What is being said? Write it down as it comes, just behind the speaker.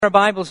Our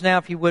Bibles now,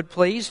 if you would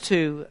please,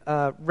 to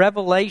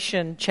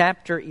Revelation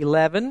chapter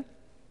 11.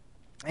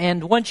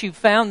 And once you've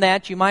found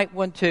that, you might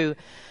want to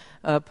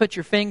put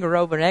your finger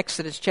over in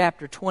Exodus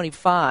chapter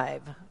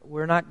 25.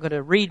 We're not going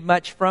to read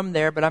much from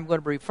there, but I'm going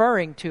to be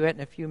referring to it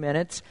in a few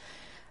minutes.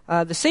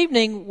 This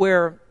evening,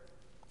 we're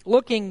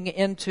looking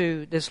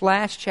into this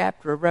last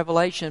chapter of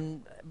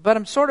Revelation, but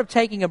I'm sort of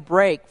taking a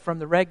break from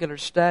the regular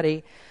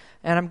study,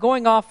 and I'm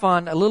going off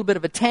on a little bit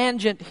of a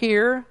tangent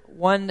here,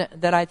 one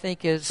that I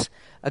think is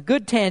a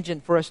good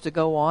tangent for us to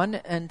go on.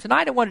 And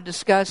tonight I want to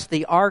discuss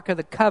the Ark of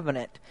the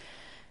Covenant.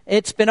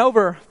 It's been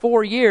over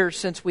 4 years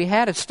since we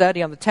had a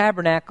study on the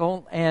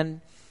tabernacle, and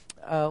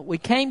we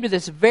came to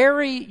this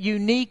very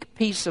unique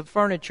piece of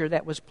furniture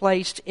that was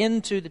placed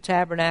into the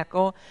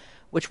tabernacle,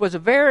 which was a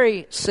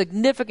very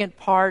significant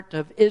part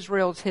of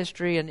Israel's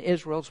history and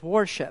Israel's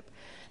worship.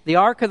 The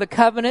Ark of the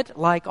Covenant,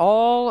 like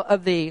all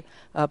of the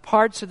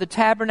parts of the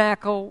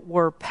tabernacle,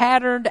 were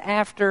patterned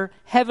after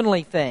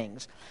heavenly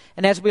things.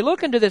 And as we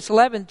look into this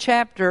 11th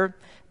chapter,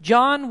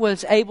 John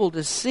was able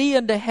to see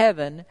into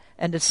heaven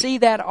and to see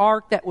that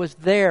ark that was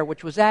there,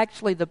 which was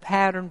actually the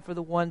pattern for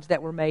the ones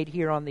that were made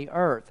here on the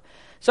earth.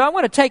 So I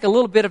want to take a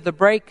little bit of the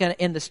break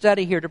in the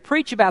study here to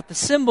preach about the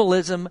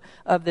symbolism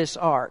of this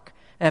ark.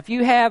 Now, if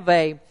you have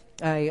a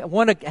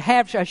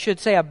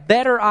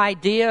better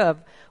idea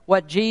of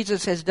what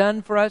Jesus has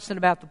done for us and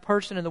about the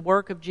person and the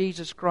work of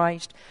Jesus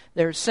Christ,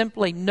 there's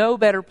simply no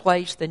better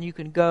place than you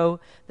can go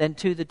than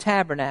to the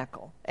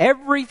tabernacle.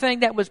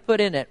 Everything that was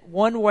put in it,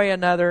 one way or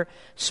another,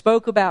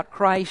 spoke about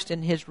Christ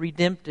and His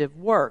redemptive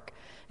work.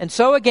 And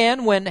so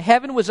again, when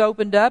heaven was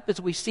opened up, as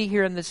we see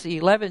here in this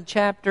 11th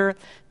chapter,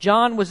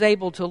 John was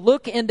able to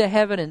look into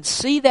heaven and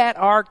see that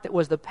ark that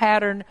was the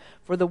pattern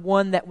for the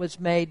one that was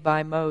made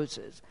by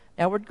Moses.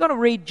 Now, we're going to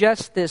read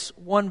just this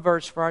one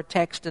verse for our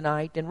text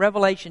tonight in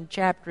Revelation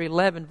chapter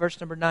 11, verse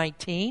number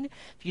 19.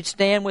 If you'd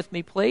stand with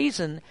me,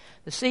 please. And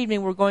this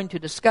evening we're going to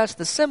discuss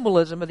the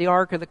symbolism of the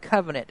Ark of the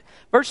Covenant.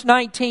 Verse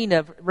 19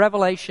 of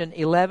Revelation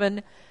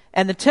 11,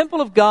 "And the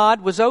temple of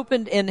God was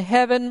opened in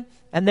heaven,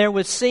 and there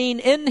was seen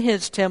in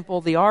His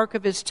temple the ark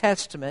of His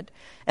testament,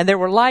 and there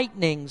were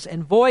lightnings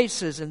and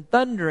voices and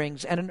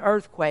thunderings and an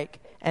earthquake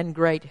and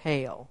great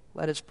hail."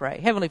 Let us pray.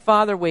 Heavenly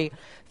Father, we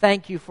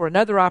thank You for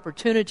another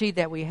opportunity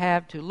that we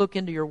have to look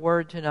into Your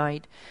Word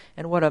tonight.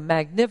 And what a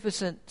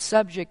magnificent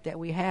subject that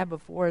we have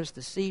before us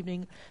this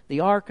evening, the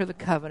Ark of the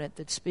Covenant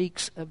that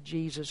speaks of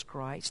Jesus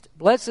Christ.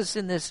 Bless us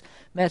in this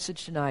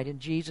message tonight. In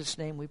Jesus'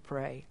 name we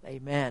pray.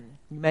 Amen.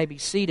 You may be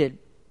seated.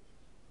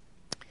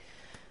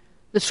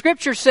 The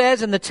Scripture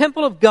says, "And the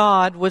temple of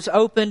God was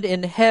opened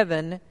in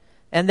heaven,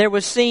 and there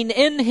was seen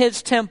in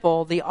His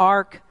temple the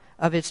ark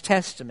of His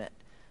testament."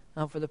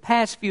 Now, for the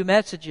past few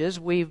messages,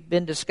 we've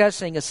been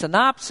discussing a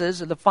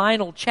synopsis of the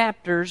final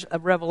chapters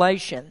of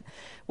Revelation.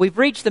 We've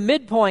reached the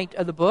midpoint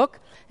of the book,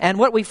 and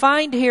what we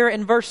find here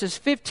in verses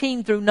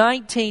 15 through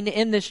 19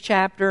 in this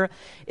chapter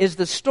is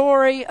the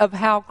story of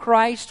how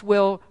Christ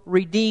will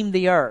redeem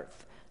the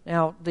earth.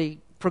 Now, the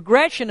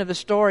progression of the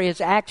story has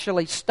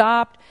actually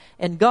stopped,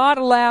 and God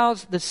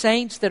allows the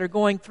saints that are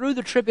going through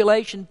the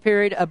tribulation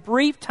period a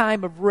brief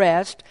time of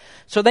rest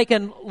so they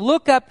can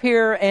look up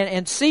here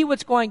and see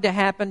what's going to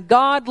happen.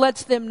 God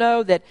lets them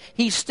know that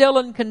He's still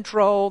in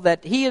control,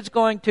 that He is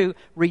going to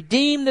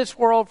redeem this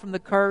world from the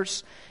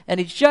curse, and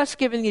He's just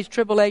giving these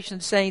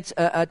tribulation saints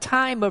a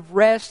time of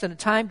rest and a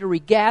time to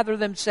regather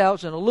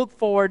themselves and to look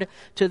forward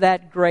to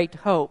that great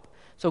hope.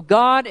 So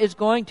God is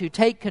going to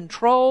take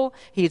control.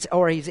 He's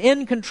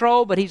in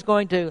control, but He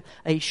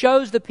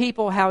shows the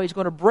people how He's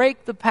going to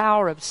break the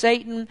power of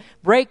Satan,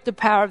 break the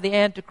power of the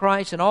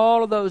Antichrist, and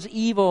all of those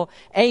evil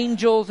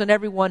angels and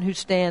everyone who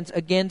stands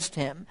against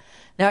Him.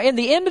 Now, in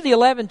the end of the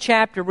 11th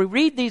chapter, we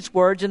read these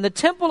words, "And the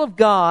temple of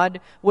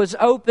God was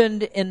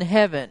opened in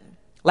heaven."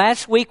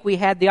 Last week we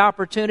had the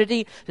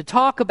opportunity to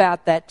talk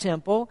about that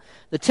temple.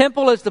 The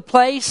temple is the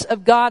place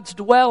of God's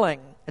dwelling.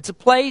 It's a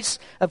place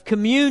of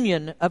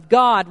communion of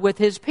God with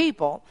His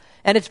people.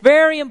 And it's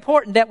very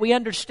important that we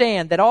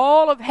understand that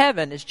all of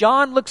heaven, as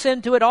John looks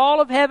into it, all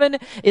of heaven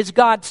is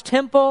God's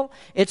temple.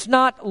 It's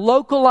not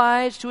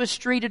localized to a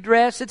street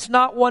address. It's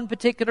not one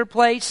particular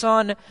place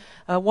on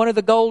one of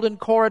the golden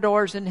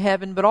corridors in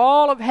heaven. But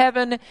all of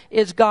heaven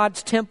is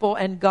God's temple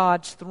and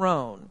God's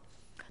throne.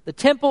 The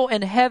temple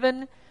in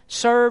heaven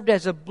served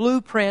as a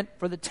blueprint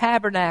for the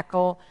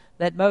tabernacle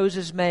that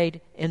Moses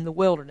made in the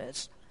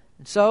wilderness.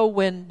 And so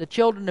when the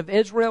children of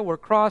Israel were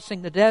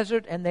crossing the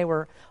desert and they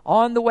were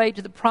on the way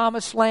to the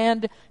promised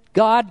land,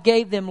 God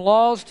gave them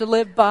laws to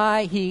live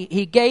by.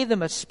 He gave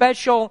them a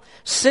special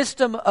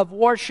system of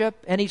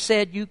worship, and He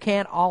said, "You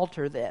can't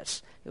alter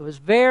this." It was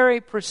very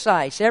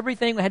precise.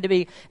 Everything had to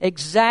be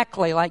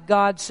exactly like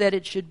God said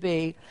it should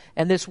be.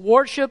 And this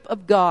worship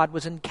of God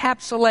was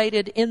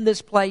encapsulated in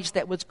this place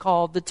that was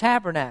called the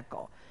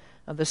tabernacle.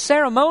 The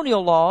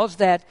ceremonial laws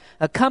that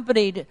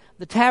accompanied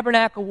the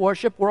tabernacle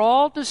worship were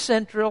all to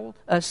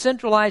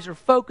centralize or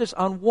focus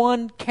on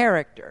one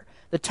character.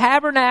 The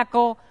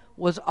tabernacle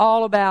was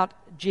all about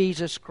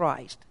Jesus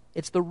Christ.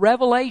 It's the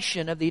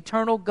revelation of the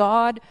eternal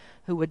God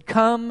who would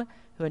come,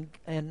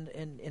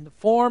 in the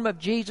form of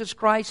Jesus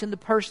Christ, in the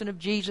person of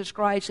Jesus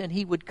Christ, and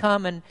He would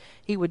come and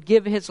He would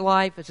give His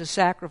life as a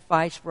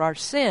sacrifice for our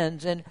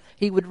sins, and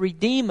He would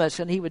redeem us,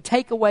 and He would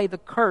take away the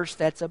curse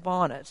that's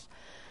upon us.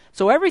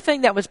 So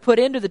everything that was put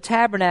into the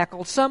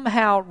tabernacle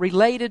somehow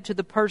related to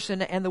the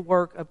person and the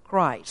work of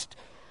Christ.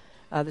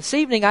 This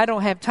evening, I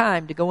don't have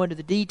time to go into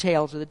the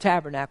details of the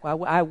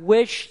tabernacle. I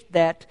wish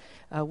that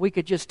we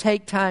could just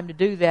take time to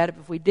do that.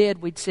 If we did,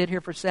 we'd sit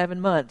here for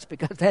 7 months,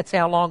 because that's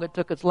how long it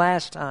took us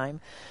last time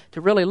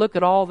to really look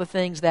at all the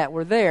things that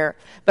were there.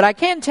 But I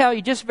can tell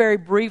you just very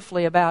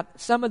briefly about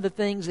some of the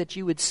things that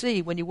you would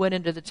see when you went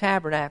into the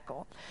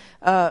tabernacle.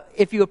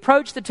 If you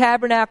approached the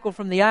tabernacle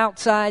from the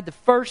outside, the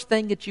first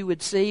thing that you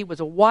would see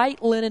was a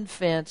white linen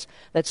fence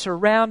that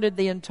surrounded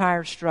the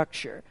entire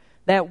structure.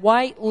 That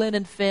white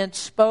linen fence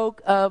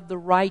spoke of the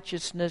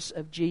righteousness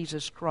of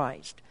Jesus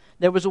Christ.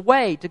 There was a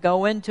way to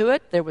go into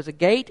it. There was a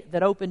gate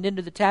that opened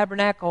into the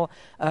tabernacle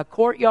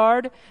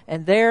courtyard,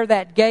 and there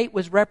that gate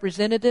was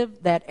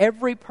representative that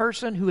every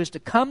person who is to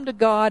come to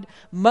God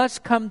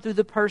must come through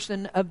the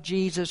person of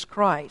Jesus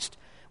Christ.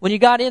 When you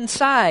got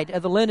inside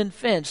of the linen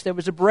fence, there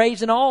was a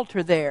brazen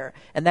altar there,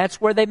 and that's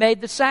where they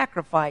made the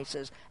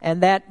sacrifices.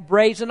 And that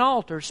brazen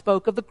altar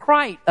spoke of the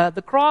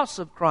cross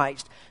of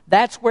Christ.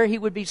 That's where He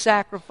would be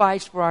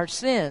sacrificed for our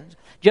sins.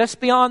 Just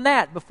beyond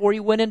that, before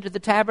you went into the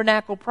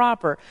tabernacle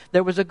proper,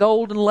 there was a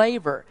golden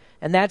laver.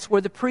 And that's where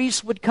the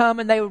priests would come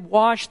and they would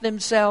wash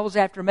themselves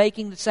after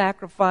making the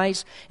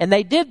sacrifice. And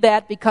they did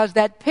that because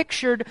that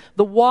pictured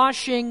the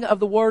washing of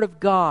the Word of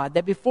God.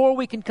 That before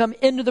we can come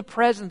into the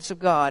presence of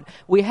God,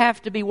 we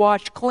have to be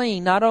washed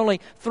clean, not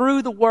only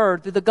through the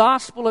Word, through the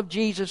gospel of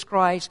Jesus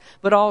Christ,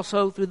 but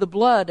also through the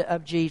blood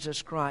of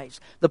Jesus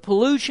Christ. The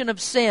pollution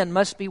of sin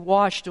must be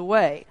washed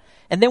away.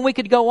 And then we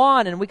could go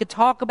on and we could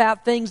talk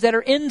about things that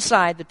are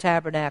inside the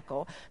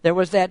tabernacle. There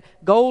was that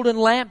golden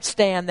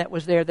lampstand that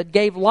was there that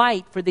gave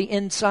light for the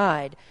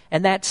inside.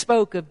 And that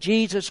spoke of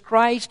Jesus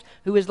Christ,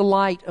 who is the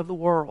light of the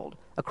world.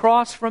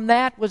 Across from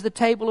that was the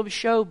table of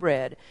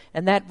showbread.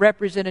 And that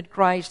represented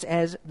Christ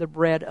as the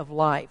bread of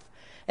life.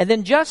 And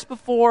then just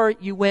before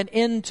you went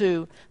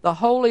into the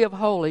Holy of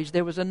Holies,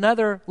 there was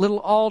another little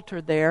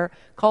altar there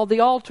called the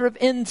altar of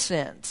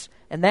incense.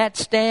 And that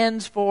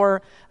stands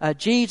for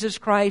Jesus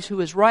Christ, who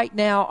is right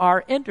now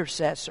our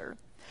intercessor.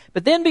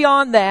 But then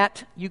beyond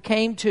that, you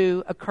came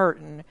to a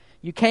curtain.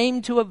 You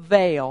came to a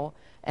veil.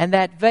 And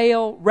that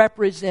veil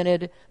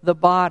represented the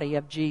body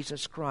of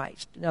Jesus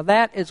Christ. Now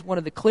that is one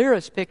of the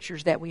clearest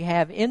pictures that we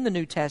have in the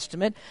New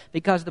Testament,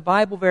 because the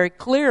Bible very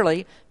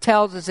clearly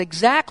tells us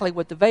exactly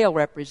what the veil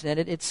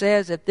represented. It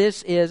says that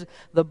this is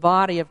the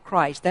body of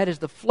Christ. That is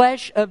the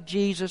flesh of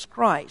Jesus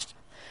Christ.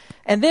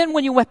 And then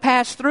when you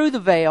pass through the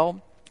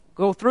veil,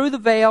 go through the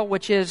veil,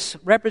 which is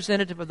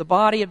representative of the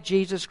body of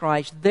Jesus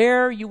Christ,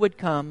 there you would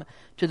come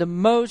to the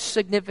most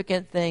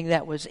significant thing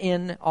that was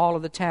in all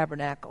of the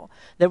tabernacle.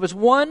 There was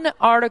one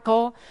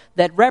article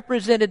that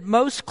represented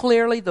most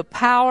clearly the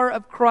power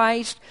of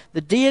Christ, the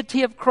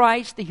deity of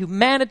Christ, the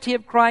humanity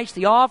of Christ,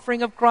 the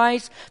offering of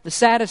Christ, the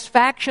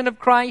satisfaction of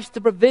Christ,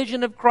 the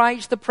provision of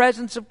Christ, the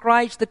presence of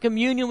Christ, the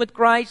communion with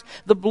Christ,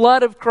 the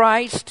blood of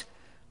Christ.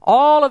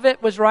 All of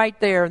it was right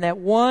there in that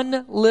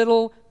one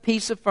little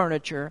piece of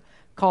furniture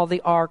called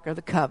the Ark of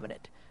the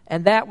Covenant.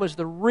 And that was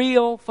the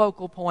real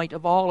focal point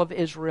of all of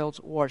Israel's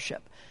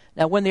worship.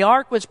 Now, when the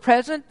ark was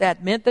present,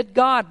 that meant that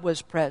God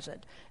was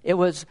present. It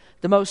was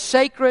the most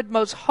sacred,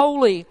 most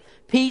holy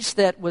piece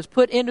that was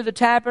put into the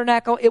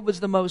tabernacle. It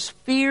was the most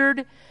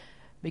feared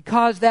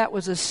because that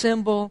was a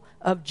symbol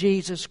of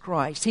Jesus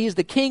Christ. He is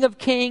the King of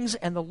Kings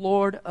and the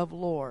Lord of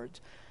Lords.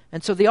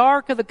 And so the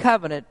Ark of the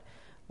Covenant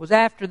was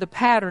after the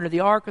pattern of the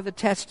Ark of the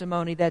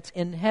Testimony that's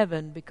in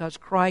heaven, because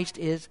Christ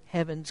is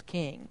heaven's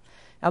King.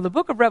 Now, the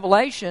book of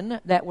Revelation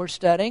that we're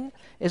studying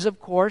is, of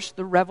course,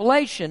 the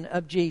revelation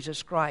of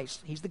Jesus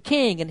Christ. He's the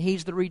King and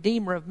He's the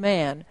Redeemer of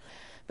man.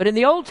 But in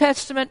the Old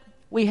Testament,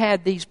 we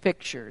had these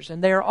pictures,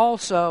 and they're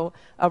also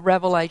a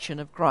revelation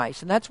of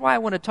Christ. And that's why I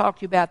want to talk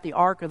to you about the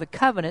Ark of the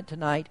Covenant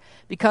tonight,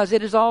 because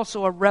it is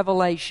also a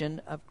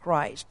revelation of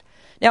Christ.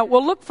 Now,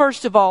 we'll look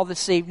first of all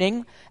this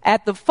evening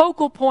at the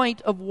focal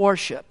point of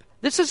worship.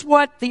 This is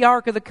what the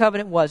Ark of the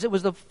Covenant was. It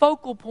was the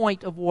focal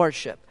point of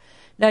worship.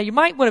 Now, you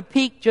might want to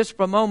peek just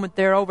for a moment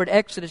there over to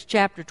Exodus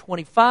chapter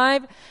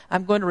 25.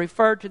 I'm going to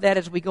refer to that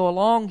as we go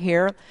along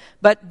here.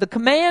 But the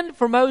command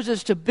for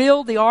Moses to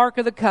build the Ark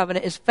of the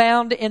Covenant is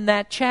found in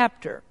that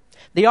chapter.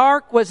 The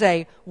Ark was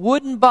a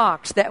wooden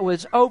box that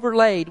was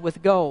overlaid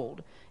with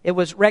gold. It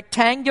was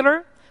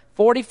rectangular,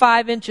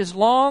 45 inches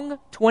long,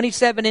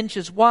 27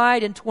 inches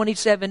wide, and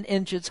 27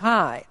 inches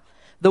high.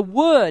 The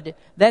wood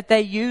that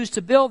they used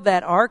to build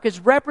that ark is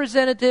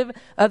representative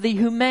of the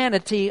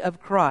humanity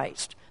of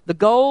Christ. The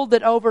gold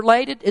that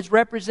overlaid it is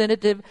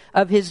representative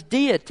of His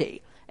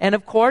deity. And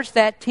of course,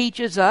 that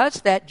teaches us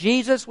that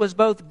Jesus was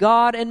both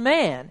God and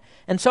man.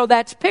 And so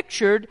that's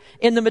pictured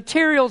in the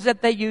materials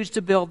that they used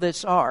to build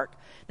this ark.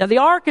 Now, the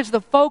ark is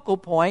the focal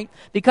point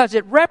because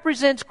it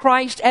represents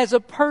Christ as a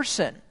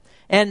person.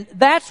 And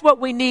that's what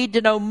we need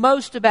to know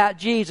most about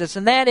Jesus,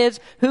 and that is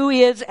who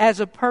He is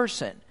as a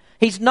person.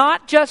 He's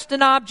not just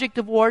an object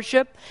of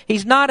worship.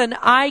 He's not an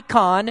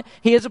icon.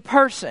 He is a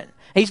person.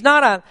 He's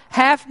not a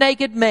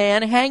half-naked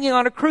man hanging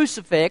on a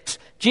crucifix.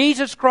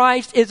 Jesus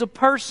Christ is a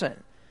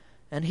person.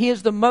 And He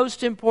is the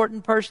most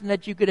important person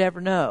that you could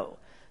ever know.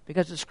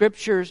 Because the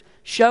Scriptures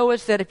show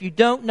us that if you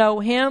don't know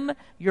Him,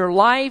 your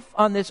life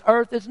on this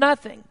earth is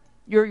nothing.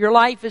 Your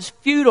life is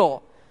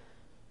futile.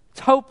 It's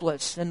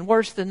hopeless. And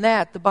worse than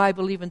that, the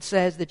Bible even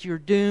says that you're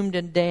doomed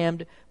and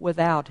damned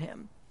without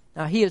Him.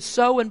 Now, He is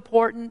so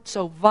important,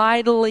 so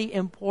vitally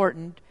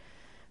important,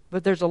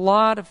 but there's a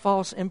lot of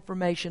false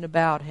information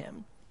about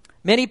Him.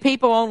 Many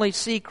people only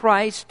see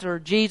Christ or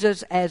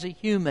Jesus as a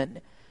human.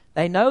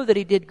 They know that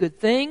He did good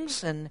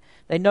things, and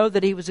they know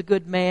that He was a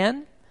good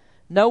man.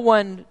 No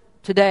one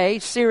today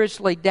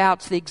seriously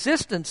doubts the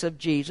existence of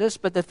Jesus,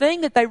 but the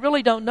thing that they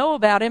really don't know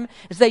about Him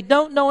is they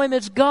don't know Him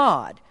as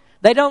God.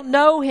 They don't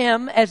know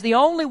Him as the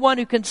only one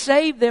who can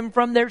save them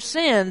from their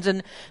sins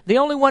and the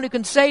only one who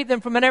can save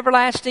them from an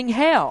everlasting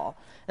hell.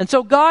 And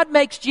so God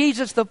makes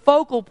Jesus the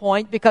focal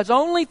point because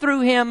only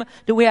through Him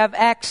do we have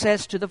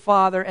access to the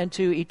Father and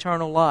to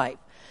eternal life.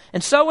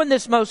 And so in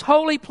this most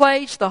holy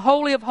place, the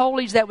Holy of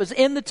Holies that was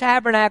in the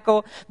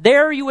tabernacle,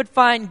 there you would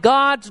find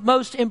God's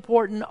most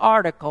important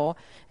article,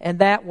 and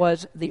that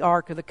was the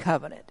Ark of the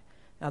Covenant.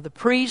 Now the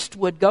priest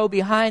would go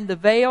behind the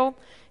veil.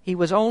 He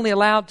was only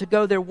allowed to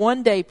go there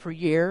one day per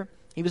year.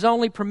 He was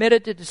only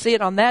permitted to see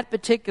it on that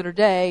particular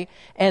day.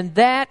 And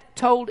that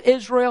told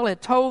Israel,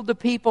 it told the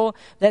people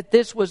that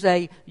this was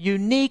a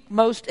unique,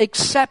 most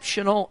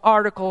exceptional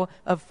article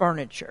of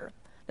furniture.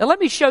 Now let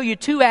me show you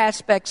two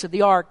aspects of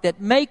the ark that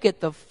make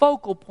it the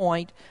focal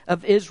point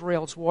of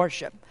Israel's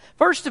worship.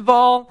 First of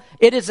all,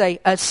 it is a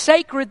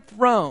sacred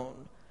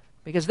throne,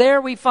 because there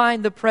we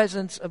find the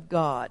presence of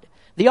God.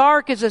 The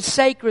ark is a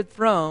sacred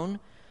throne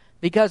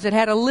because it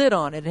had a lid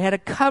on it. It had a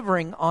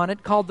covering on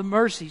it called the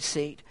mercy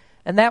seat.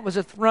 And that was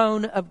a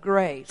throne of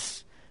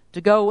grace. To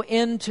go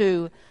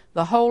into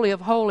the Holy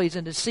of Holies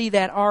and to see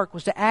that ark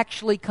was to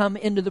actually come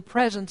into the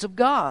presence of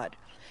God.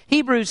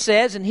 Hebrews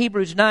says in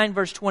Hebrews 9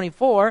 verse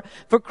 24,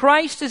 "For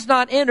Christ is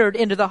not entered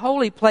into the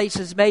holy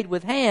places made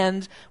with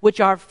hands,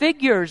 which are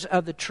figures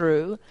of the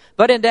true,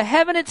 but into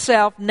heaven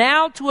itself,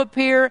 now to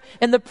appear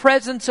in the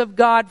presence of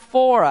God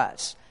for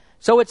us."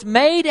 So it's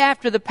made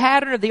after the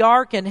pattern of the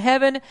ark in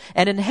heaven,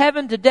 and in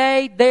heaven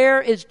today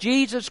there is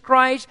Jesus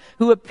Christ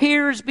who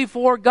appears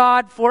before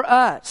God for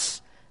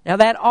us. Now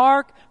that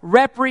ark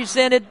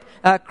represented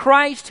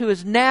Christ who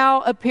is now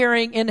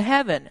appearing in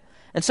heaven.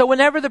 And so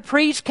whenever the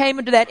priest came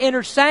into that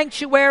inner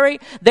sanctuary,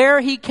 there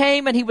he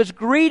came and he was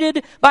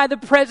greeted by the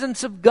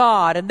presence of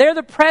God. And there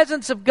the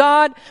presence of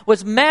God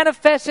was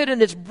manifested in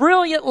this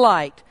brilliant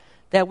light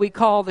that we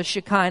call the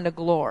Shekinah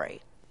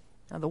glory.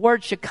 Now, the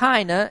word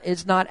Shekinah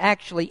is not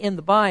actually in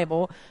the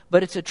Bible,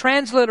 but it's a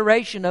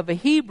transliteration of a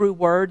Hebrew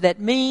word that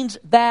means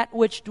that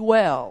which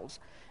dwells.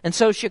 And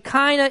so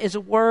Shekinah is a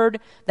word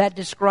that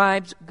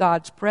describes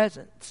God's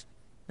presence.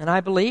 And I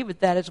believe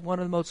that that is one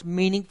of the most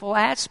meaningful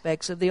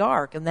aspects of the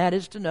ark, and that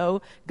is to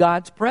know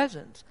God's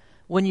presence.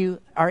 When you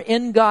are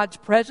in God's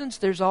presence,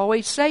 there's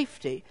always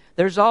safety.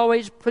 There's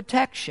always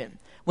protection.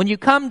 When you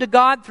come to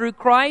God through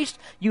Christ,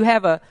 you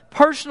have a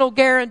personal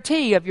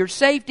guarantee of your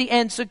safety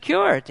and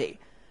security.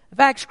 In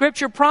fact,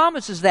 Scripture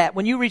promises that.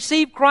 When you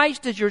receive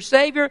Christ as your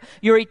Savior,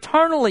 you're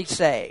eternally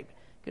saved.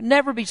 You can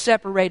never be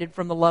separated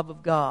from the love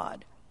of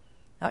God.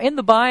 Now, in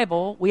the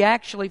Bible, we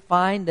actually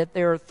find that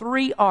there are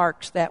 3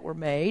 arks that were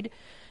made,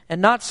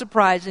 and not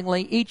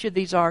surprisingly, each of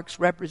these arks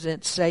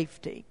represents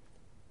safety.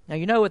 Now,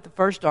 you know what the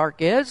first ark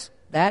is?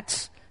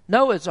 That's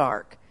Noah's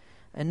ark.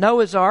 In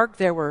Noah's ark,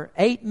 there were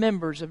 8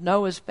 members of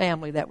Noah's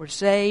family that were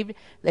saved.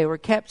 They were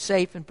kept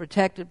safe and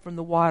protected from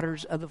the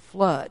waters of the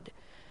flood.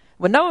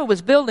 When Noah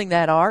was building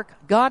that ark,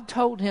 God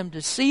told him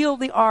to seal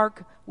the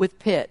ark with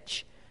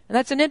pitch. And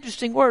that's an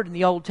interesting word in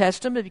the Old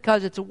Testament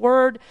because it's a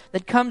word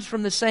that comes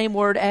from the same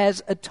word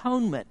as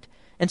atonement.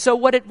 And so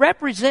what it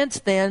represents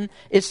then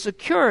is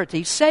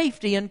security,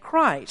 safety in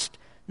Christ.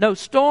 No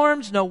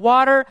storms, no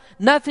water,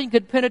 nothing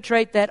could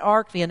penetrate that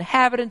ark. The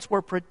inhabitants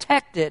were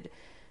protected.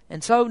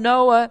 And so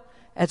Noah,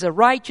 as a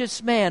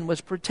righteous man,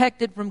 was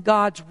protected from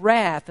God's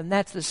wrath. And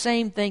that's the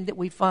same thing that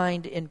we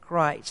find in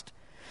Christ.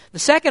 The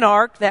second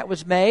ark that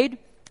was made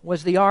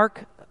was the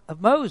ark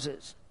of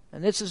Moses.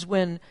 And this is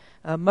when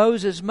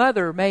Moses'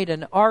 mother made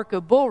an ark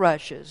of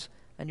bulrushes.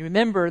 And you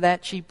remember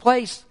that she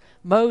placed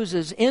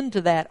Moses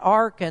into that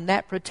ark, and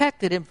that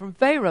protected him from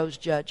Pharaoh's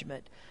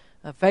judgment.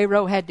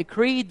 Pharaoh had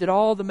decreed that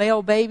all the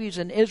male babies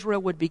in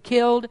Israel would be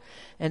killed.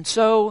 And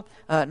so,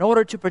 in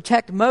order to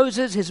protect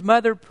Moses, his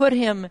mother put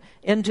him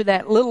into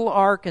that little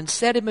ark and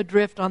set him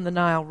adrift on the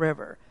Nile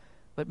River.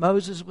 But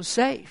Moses was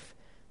safe.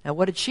 Now,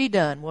 what had she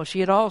done? Well, she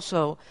had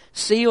also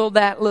sealed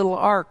that little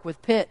ark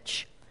with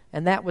pitch,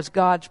 and that was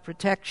God's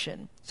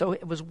protection. So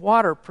it was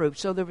waterproof.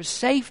 So there was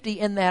safety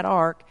in that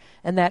ark,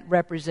 and that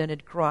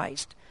represented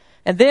Christ.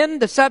 And then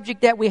the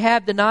subject that we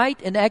have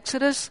tonight in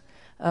Exodus,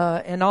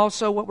 and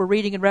also what we're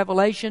reading in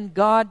Revelation,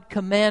 God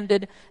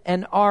commanded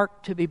an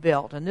ark to be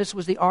built. And this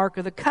was the Ark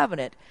of the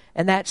Covenant.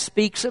 And that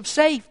speaks of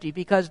safety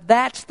because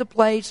that's the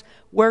place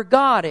where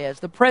God is.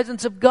 The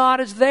presence of God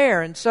is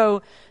there. And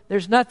so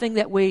there's nothing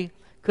that we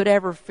could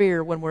ever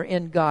fear when we're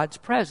in God's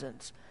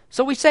presence.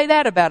 So we say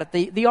that about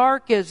it. The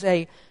ark is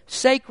a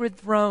sacred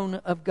throne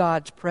of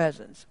God's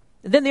presence.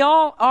 And then the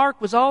ark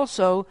was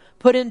also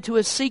put into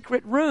a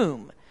secret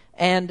room.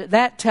 And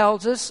that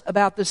tells us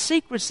about the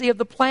secrecy of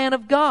the plan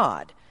of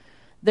God.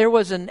 There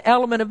was an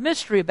element of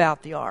mystery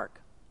about the ark.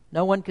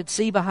 No one could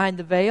see behind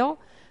the veil.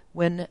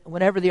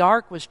 Whenever the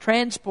ark was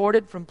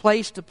transported from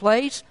place to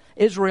place,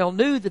 Israel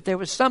knew that there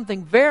was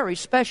something very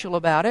special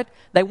about it.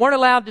 They weren't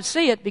allowed to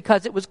see it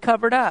because it was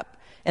covered up.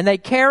 And they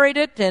carried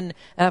it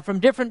from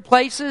different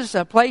places,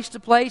 place to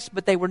place,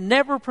 but they were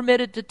never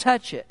permitted to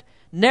touch it.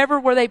 Never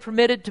were they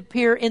permitted to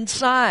peer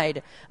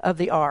inside of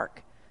the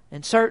ark.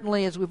 And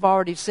certainly, as we've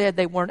already said,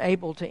 they weren't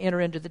able to enter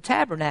into the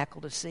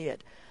tabernacle to see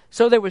it.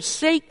 So there was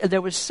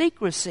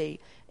secrecy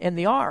in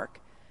the ark.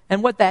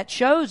 And what that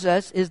shows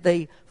us is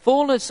the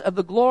fullness of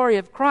the glory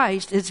of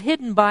Christ is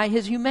hidden by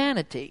His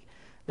humanity.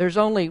 There's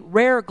only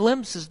rare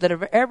glimpses that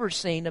I've ever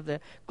seen of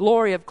the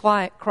glory of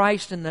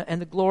Christ and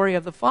the glory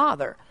of the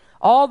Father.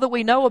 All that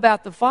we know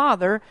about the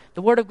Father,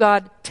 the Word of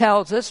God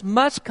tells us,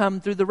 must come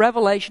through the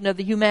revelation of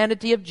the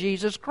humanity of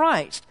Jesus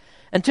Christ.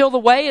 Until the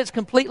way is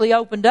completely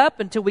opened up,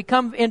 until we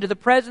come into the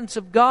presence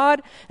of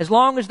God, as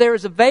long as there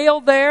is a veil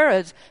there,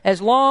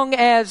 as long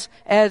as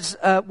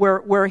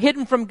we're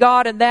hidden from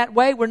God in that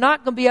way, we're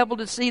not going to be able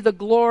to see the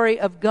glory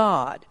of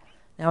God.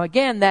 Now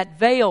again, that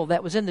veil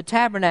that was in the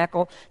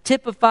tabernacle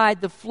typified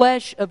the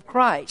flesh of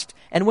Christ.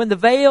 And when the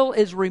veil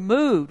is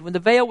removed, when the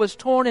veil was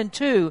torn in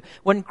two,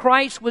 when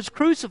Christ was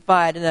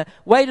crucified and the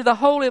way to the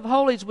Holy of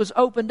Holies was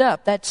opened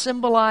up, that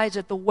symbolized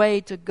that the way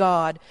to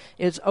God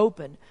is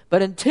open.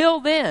 But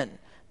until then,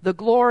 the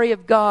glory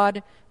of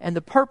God and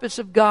the purpose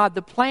of God,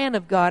 the plan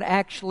of God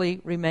actually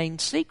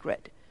remains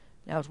secret.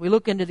 Now, as we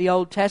look into the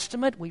Old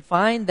Testament, we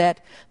find that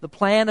the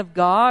plan of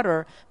God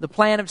or the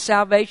plan of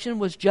salvation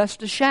was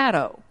just a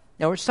shadow.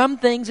 There were some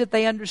things that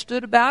they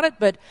understood about it,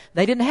 but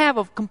they didn't have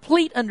a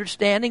complete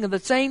understanding of the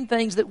same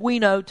things that we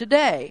know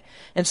today.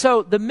 And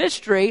so the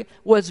mystery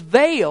was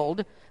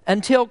veiled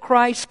until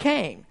Christ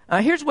came.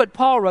 Here's what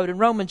Paul wrote in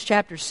Romans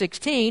chapter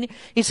 16.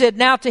 He said,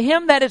 "Now to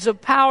Him that is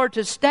of power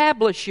to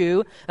establish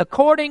you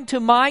according to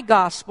my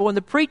gospel and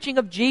the preaching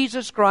of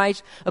Jesus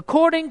Christ,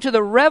 according to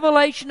the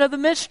revelation of the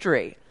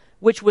mystery,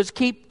 which was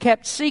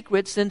kept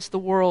secret since the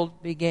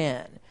world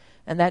began."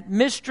 And that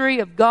mystery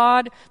of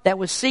God that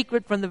was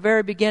secret from the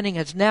very beginning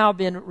has now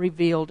been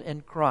revealed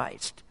in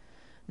Christ.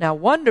 Now,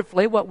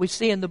 wonderfully, what we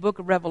see in the book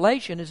of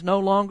Revelation is no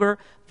longer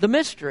a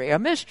mystery.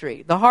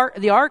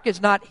 The ark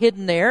is not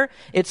hidden there.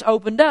 It's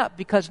opened up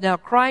because now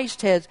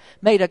Christ has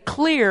made a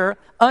clear,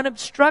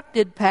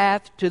 unobstructed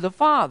path to the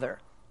Father.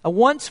 A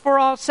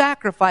once-for-all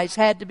sacrifice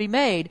had to be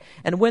made.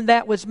 And when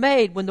that was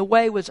made, when the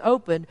way was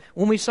opened,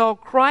 when we saw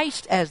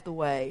Christ as the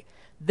way,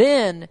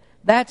 then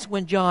that's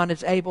when John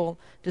is able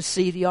to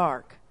see the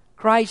ark.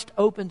 Christ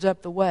opens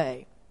up the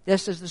way.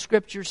 Just as the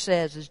Scripture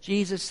says, as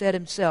Jesus said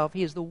Himself,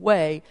 He is the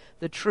way,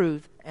 the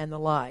truth, and the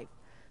life.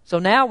 So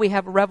now we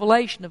have a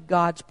revelation of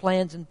God's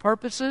plans and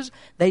purposes.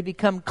 They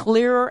become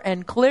clearer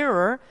and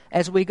clearer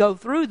as we go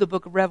through the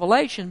book of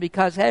Revelation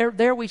because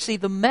there we see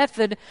the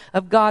method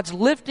of God's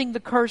lifting the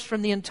curse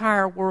from the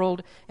entire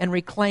world and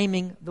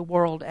reclaiming the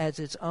world as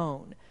His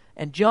own.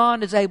 And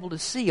John is able to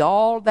see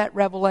all that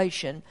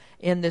revelation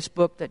in this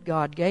book that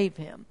God gave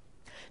him.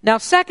 Now,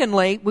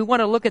 secondly, we want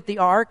to look at the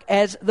ark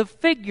as the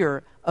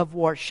figure of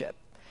worship.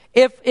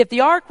 If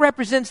the ark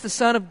represents the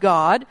Son of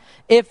God,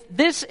 if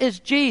this is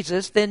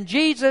Jesus, then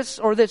Jesus,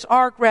 or this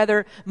ark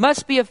rather,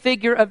 must be a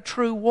figure of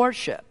true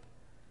worship.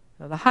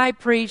 Now, the high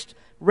priest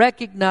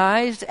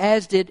recognized,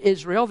 as did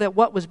Israel, that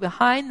what was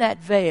behind that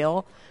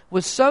veil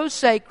was so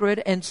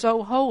sacred and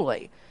so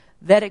holy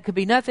that it could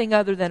be nothing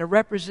other than a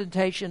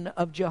representation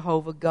of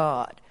Jehovah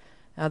God.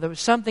 Now, there was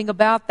something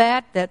about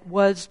that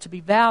was to be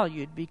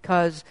valued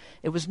because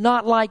it was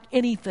not like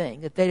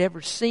anything that they'd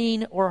ever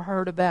seen or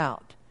heard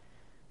about.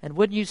 And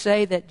wouldn't you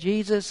say that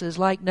Jesus is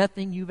like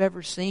nothing you've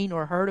ever seen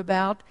or heard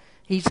about?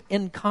 He's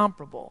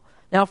incomparable.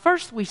 Now,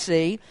 first we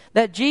see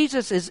that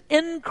Jesus is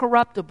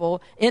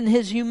incorruptible in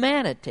His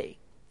humanity.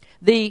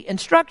 The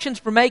instructions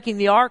for making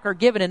the ark are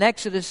given in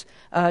Exodus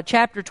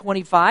chapter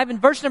 25. In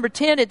verse number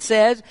 10 it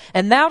says,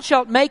 "And thou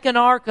shalt make an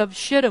ark of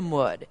shittim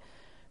wood."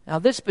 Now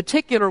this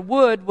particular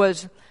wood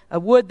was a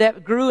wood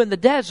that grew in the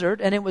desert,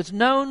 and it was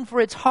known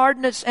for its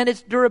hardness and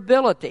its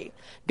durability.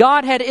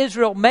 God had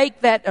Israel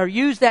make that or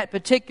use that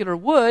particular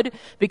wood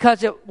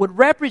because it would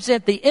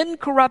represent the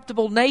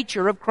incorruptible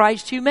nature of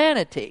Christ's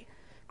humanity.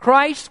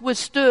 Christ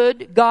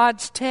withstood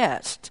God's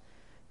test.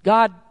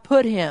 God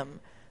put Him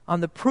on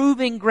the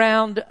proving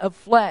ground of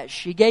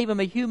flesh. He gave Him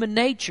a human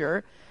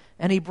nature,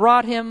 and He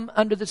brought Him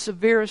under the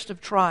severest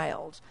of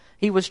trials.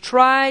 He was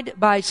tried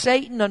by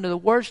Satan under the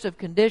worst of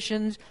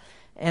conditions,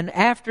 and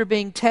after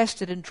being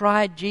tested and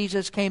tried,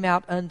 Jesus came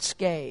out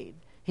unscathed.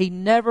 He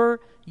never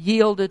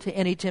yielded to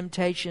any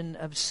temptation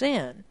of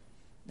sin.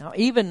 Now,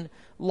 even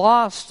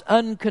lost,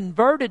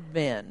 unconverted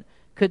men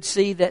could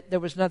see that there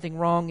was nothing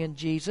wrong in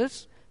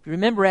Jesus. If you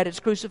remember at his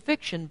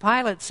crucifixion,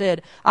 Pilate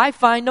said, "I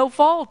find no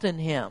fault in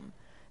him."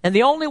 And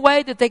the only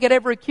way that they could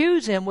ever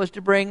accuse him was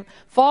to bring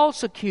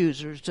false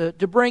accusers, to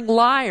bring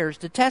liars,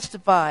 to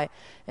testify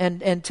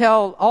and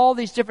tell all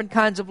these different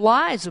kinds of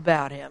lies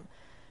about him.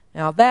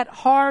 Now, that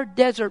hard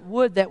desert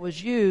wood that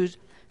was used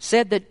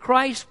said that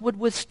Christ would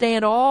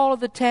withstand all of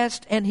the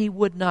tests and he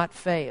would not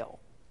fail.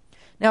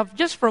 Now,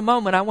 just for a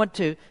moment, I want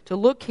to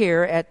look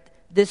here at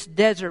this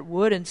desert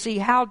wood and see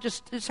how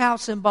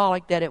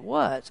symbolic that it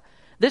was.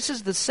 This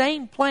is the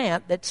same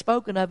plant that's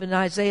spoken of in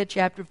Isaiah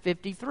chapter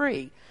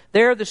 53.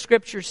 There the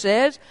scripture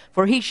says,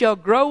 "For he shall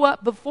grow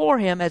up before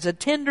him as a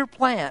tender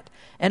plant,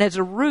 and as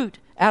a root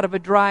out of a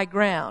dry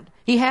ground.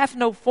 He hath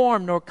no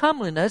form nor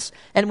comeliness,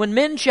 and when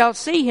men shall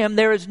see him,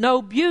 there is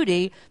no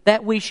beauty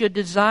that we should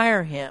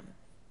desire him."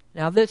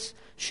 Now this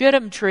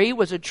shittim tree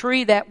was a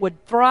tree that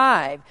would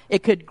thrive.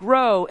 It could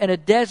grow in a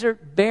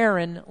desert,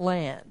 barren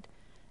land.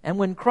 And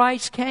when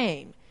Christ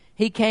came,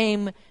 he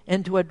came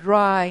into a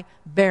dry,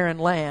 barren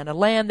land, a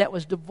land that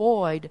was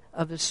devoid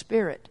of the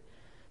Spirit.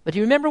 But do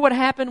you remember what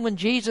happened when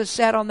Jesus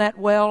sat on that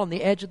well, on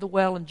the edge of the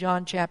well in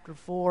John chapter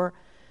 4?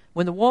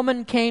 When the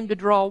woman came to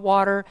draw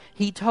water,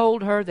 he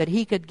told her that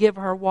he could give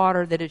her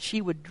water, that if she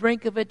would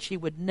drink of it, she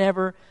would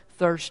never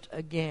thirst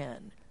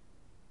again.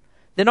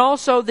 Then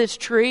also this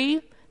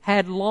tree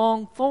had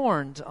long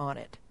thorns on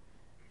it.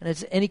 And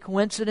is it any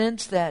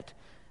coincidence that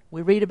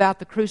we read about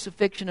the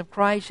crucifixion of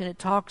Christ and it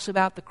talks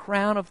about the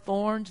crown of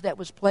thorns that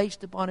was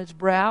placed upon his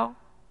brow?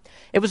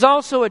 It was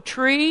also a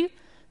tree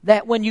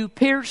that when you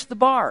pierced the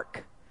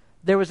bark,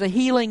 there was a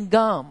healing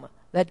gum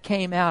that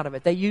came out of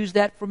it. They used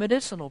that for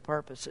medicinal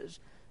purposes.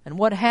 And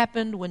what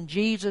happened when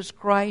Jesus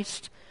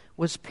Christ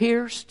was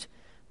pierced?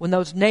 When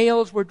those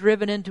nails were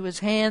driven into his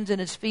hands and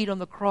his feet on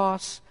the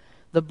cross,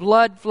 the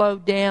blood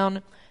flowed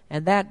down,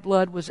 and that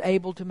blood was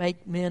able to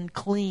make men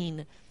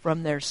clean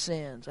from their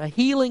sins. A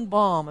healing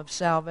balm of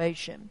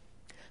salvation.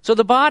 So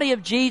the body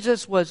of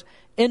Jesus was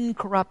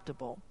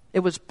incorruptible. It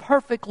was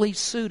perfectly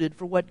suited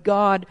for what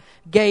God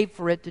gave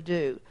for it to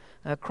do.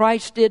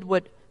 Christ did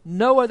what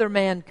no other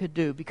man could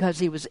do because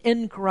he was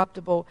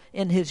incorruptible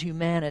in his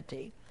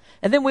humanity.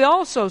 And then we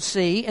also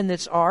see in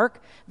this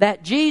ark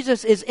that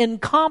Jesus is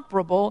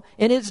incomparable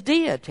in his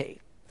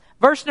deity.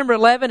 Verse number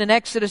 11 in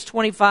Exodus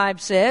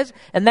 25 says,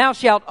 "And thou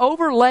shalt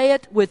overlay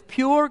it with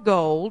pure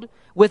gold.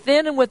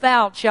 Within and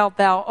without shalt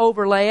thou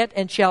overlay it,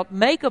 and shalt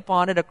make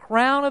upon it a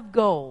crown of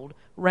gold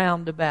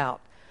round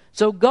about."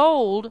 So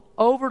gold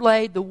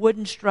overlaid the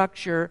wooden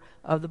structure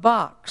of the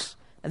box.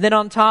 And then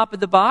on top of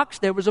the box,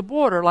 there was a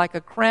border like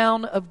a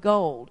crown of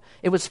gold.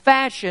 It was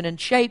fashioned and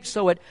shaped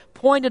so it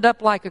pointed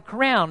up like a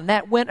crown, and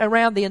that went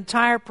around the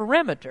entire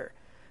perimeter.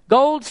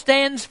 Gold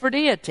stands for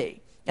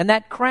deity, and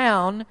that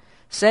crown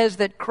says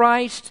that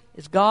Christ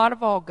is God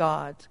of all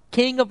gods,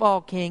 King of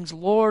all kings,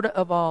 Lord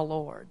of all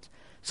lords.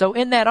 So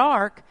in that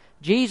ark,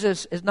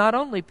 Jesus is not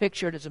only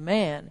pictured as a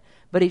man,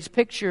 but he's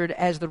pictured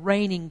as the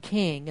reigning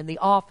king. In the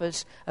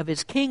office of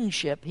his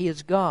kingship, he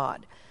is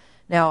God.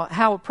 Now,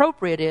 how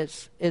appropriate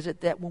is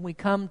it that when we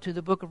come to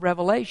the book of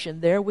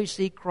Revelation, there we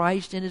see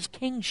Christ in his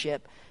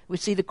kingship. We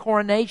see the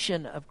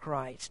coronation of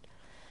Christ.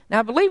 Now,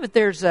 I believe that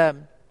there's a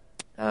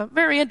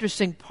very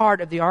interesting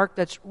part of the ark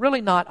that's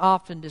really not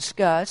often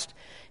discussed.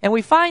 And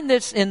we find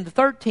this in the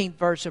 13th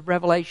verse of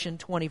Revelation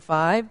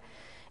 25.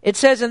 It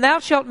says, "And thou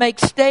shalt make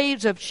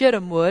staves of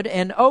shittim wood,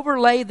 and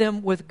overlay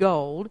them with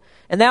gold.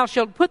 And thou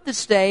shalt put the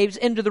staves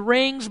into the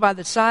rings by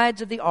the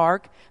sides of the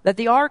ark, that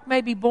the ark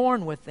may be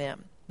borne with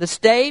them. The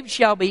staves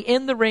shall be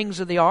in the rings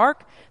of the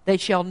ark, they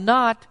shall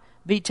not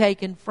be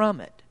taken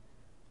from it."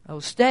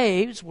 Those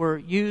staves were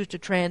used to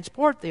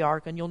transport the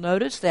ark, and you'll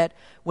notice that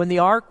when the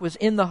ark was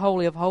in the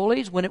Holy of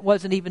Holies, when it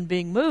wasn't even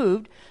being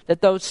moved,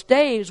 that those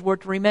staves were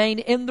to remain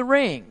in the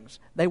rings.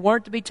 They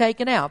weren't to be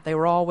taken out, they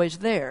were always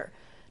there.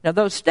 Now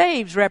those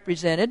staves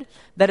represented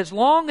that as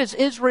long as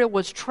Israel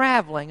was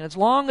traveling, as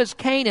long as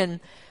Canaan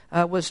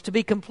was to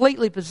be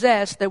completely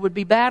possessed, there would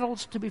be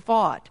battles to be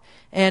fought,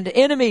 and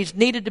enemies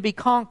needed to be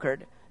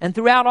conquered. And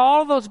throughout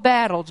all of those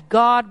battles,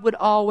 God would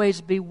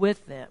always be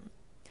with them.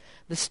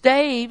 The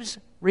staves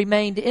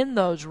remained in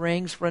those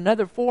rings for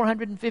another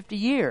 450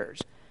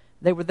 years.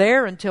 They were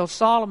there until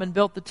Solomon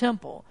built the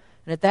temple.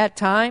 And at that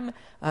time,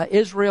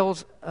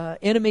 Israel's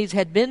enemies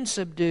had been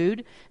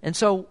subdued. And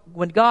so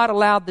when God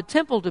allowed the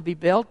temple to be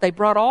built, they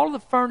brought all the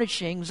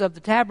furnishings of the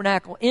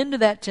tabernacle into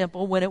that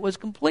temple when it was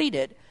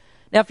completed.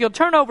 Now, if you'll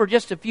turn over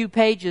just a few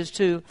pages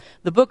to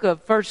the book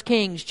of 1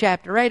 Kings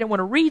chapter 8, I want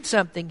to read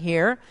something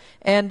here.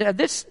 And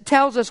this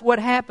tells us what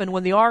happened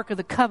when the Ark of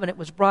the Covenant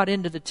was brought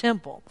into the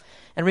temple.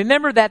 And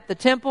remember that the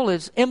temple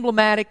is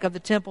emblematic of the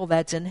temple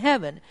that's in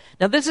heaven.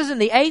 Now, this is in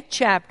the 8th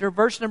chapter,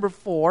 verse number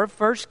 4 of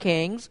 1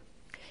 Kings.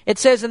 It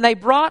says, "And they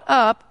brought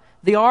up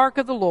the ark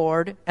of the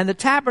Lord, and the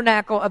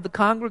tabernacle of the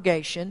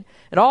congregation,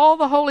 and all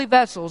the holy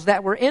vessels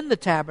that were in the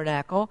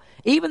tabernacle,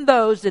 even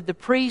those did the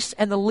priests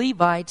and the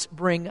Levites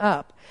bring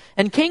up.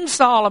 And King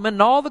Solomon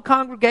and all the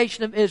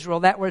congregation of Israel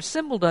that were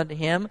assembled unto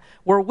him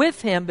were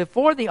with him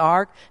before the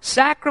ark,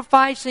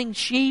 sacrificing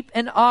sheep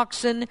and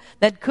oxen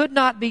that could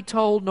not be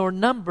told nor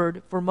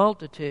numbered for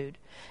multitude.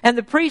 And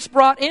the priests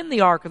brought in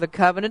the ark of the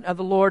covenant of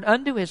the Lord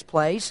unto his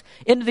place,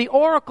 into the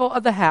oracle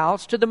of the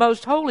house, to the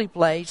most holy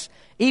place,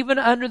 even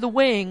under the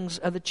wings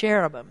of the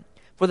cherubim.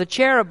 For the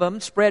cherubim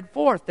spread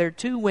forth their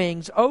two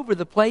wings over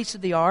the place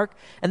of the ark,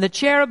 and the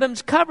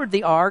cherubims covered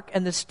the ark,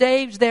 and the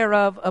staves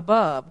thereof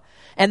above.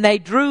 And they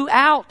drew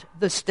out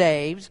the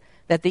staves,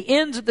 that the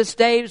ends of the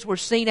staves were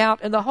seen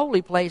out in the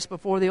holy place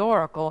before the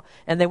oracle,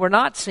 and they were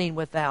not seen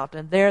without,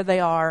 and there they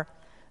are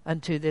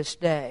unto this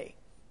day.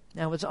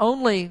 Now, it was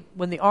only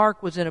when the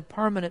ark was in a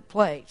permanent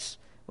place,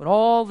 when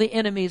all the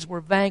enemies were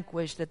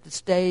vanquished, that the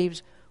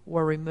staves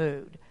were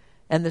removed.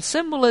 And the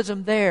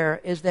symbolism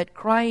there is that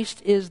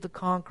Christ is the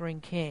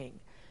conquering king.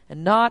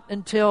 And not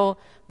until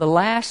the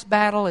last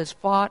battle is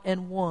fought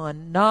and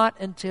won, not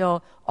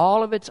until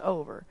all of it's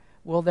over,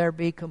 will there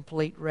be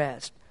complete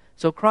rest.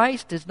 So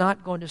Christ is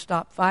not going to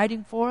stop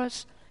fighting for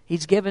us.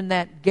 He's given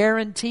that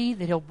guarantee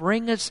that He'll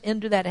bring us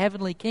into that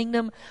heavenly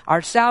kingdom.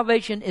 Our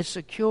salvation is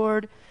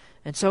secured.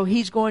 And so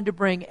He's going to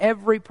bring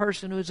every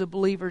person who is a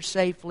believer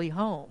safely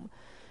home.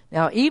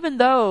 Now, even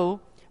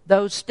though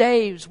those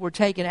staves were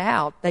taken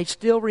out, they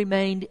still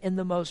remained in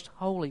the most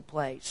holy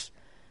place.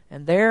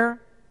 And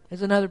there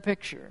is another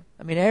picture.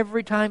 I mean,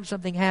 every time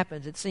something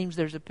happens, it seems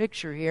there's a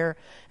picture here.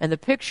 And the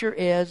picture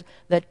is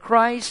that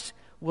Christ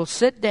will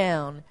sit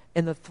down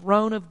in the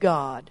throne of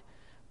God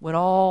when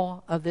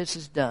all of this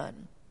is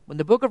done. When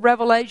the book of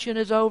Revelation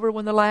is over,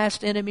 when the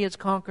last enemy is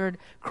conquered,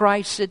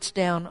 Christ sits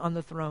down on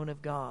the throne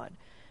of God.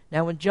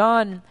 Now, when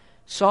John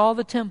saw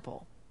the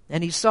temple,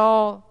 and he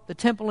saw the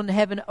temple in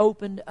heaven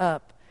opened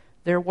up,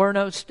 there were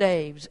no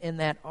staves in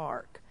that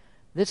ark.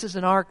 This is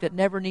an ark that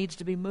never needs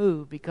to be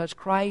moved because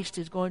Christ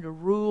is going to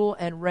rule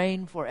and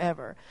reign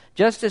forever.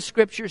 Just as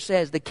Scripture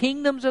says, the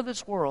kingdoms of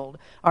this world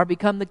are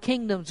become the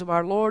kingdoms of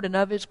our Lord and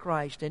of His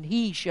Christ, and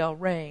He shall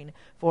reign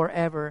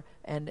forever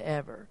and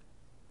ever.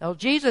 Now,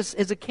 Jesus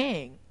is a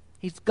king.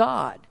 He's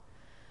God.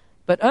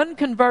 But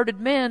unconverted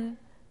men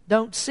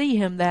don't see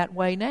Him that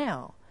way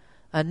now.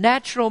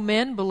 Natural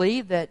men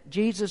believe that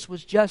Jesus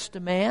was just a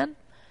man.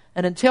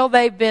 And until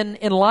they've been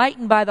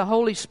enlightened by the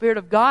Holy Spirit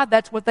of God,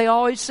 that's what they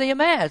always see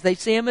Him as. They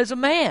see Him as a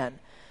man.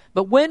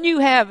 But when you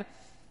have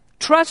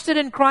trusted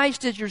in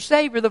Christ as your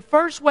Savior, the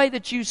first way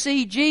that you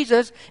see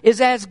Jesus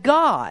is as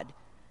God.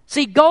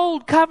 See,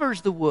 gold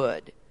covers the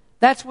wood.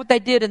 That's what they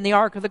did in the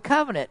Ark of the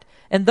Covenant.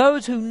 And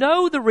those who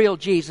know the real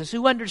Jesus,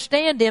 who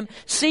understand Him,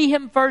 see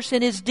Him first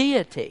in His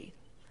deity.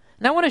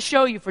 And I want to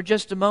show you for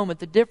just a moment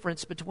the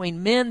difference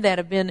between men that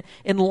have been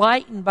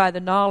enlightened by the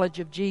knowledge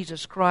of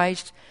Jesus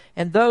Christ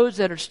and those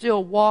that are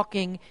still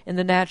walking in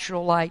the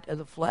natural light of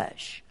the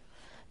flesh.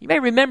 You may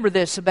remember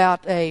this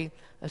about a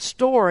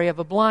story of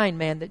a blind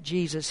man that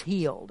Jesus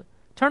healed.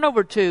 Turn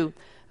over to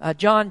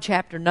John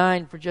chapter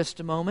 9 for just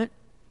a moment.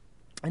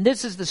 And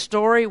this is the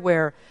story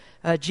where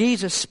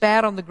Jesus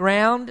spat on the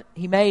ground.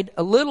 He made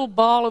a little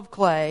ball of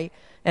clay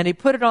and He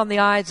put it on the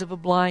eyes of a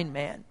blind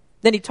man.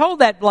 Then He told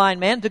that blind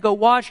man to go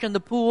wash in the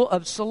pool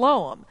of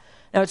Siloam.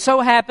 Now, it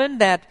so happened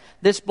that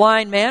this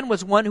blind man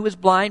was one who was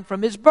blind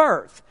from his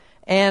birth.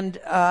 And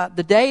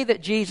the day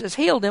that Jesus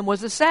healed him was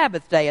the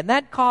Sabbath day. And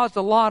that caused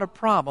a lot of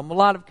problem, a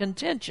lot of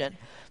contention.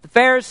 The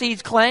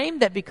Pharisees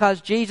claimed that because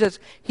Jesus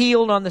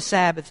healed on the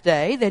Sabbath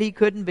day, that He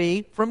couldn't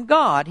be from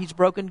God. He's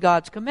broken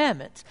God's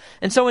commandments.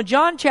 And so in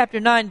John chapter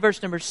 9,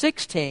 verse number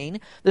 16,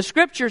 the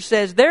Scripture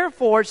says,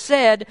 "Therefore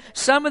said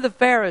some of the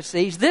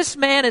Pharisees, This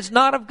man is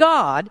not of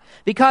God,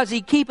 because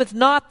he keepeth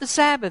not the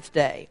Sabbath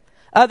day.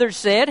 Others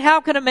said,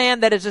 How can a man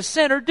that is a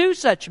sinner do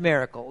such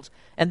miracles?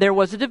 And there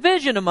was a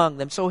division among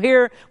them." So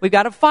here we've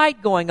got a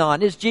fight going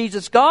on. Is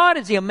Jesus God?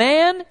 Is He a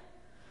man?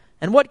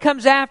 And what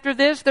comes after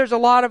this? There's a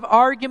lot of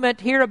argument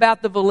here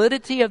about the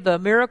validity of the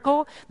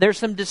miracle. There's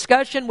some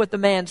discussion with the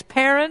man's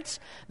parents.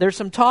 There's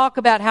some talk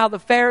about how the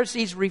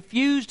Pharisees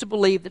refused to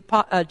believe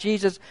that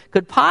Jesus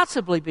could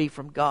possibly be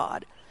from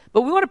God.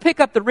 But we want to pick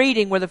up the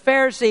reading where the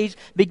Pharisees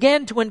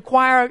began to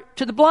inquire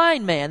to the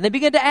blind man. They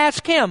began to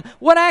ask him,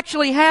 "What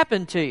actually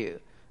happened to you?"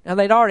 Now,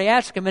 they'd already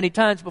asked him many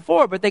times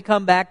before, but they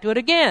come back to it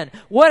again.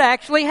 What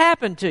actually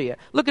happened to you?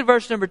 Look at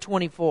verse number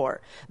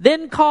 24.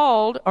 Then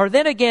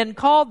again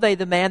called they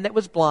the man that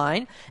was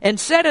blind, and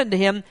said unto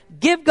him,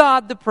 Give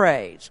God the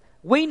praise.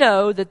 We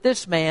know that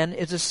this man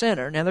is a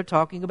sinner. Now, they're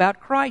talking about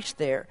Christ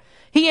there.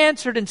 He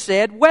answered and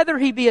said, Whether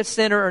he be a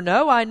sinner or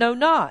no, I know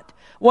not.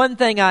 One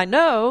thing I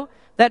know,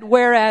 that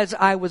whereas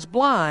I was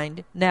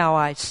blind, now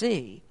I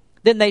see.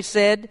 Then they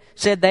said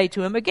they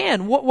to him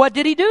again, What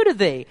did he do to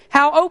thee?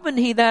 How opened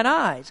he thine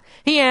eyes?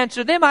 He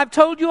answered them, I've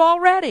told you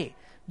already.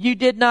 You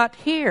did not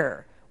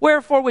hear.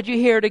 Wherefore would you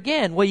hear it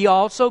again? Will ye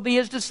also be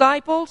his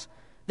disciples?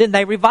 Then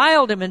they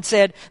reviled him and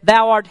said,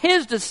 Thou art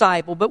his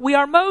disciple, but we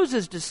are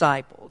Moses'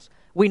 disciples.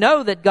 We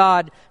know that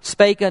God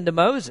spake unto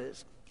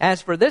Moses.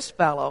 As for this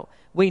fellow,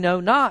 we know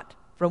not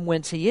from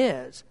whence he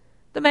is.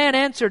 The man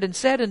answered and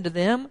said unto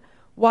them,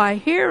 Why,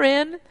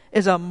 herein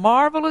is a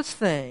marvelous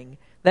thing,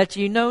 that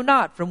ye know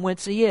not from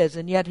whence he is,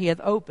 and yet he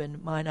hath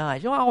opened mine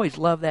eyes. I always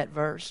love that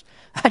verse.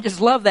 I just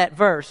love that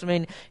verse. I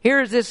mean,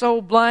 here is this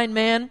old blind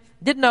man,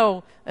 didn't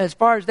know, as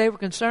far as they were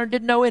concerned,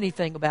 didn't know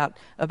anything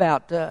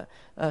about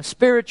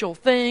spiritual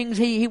things.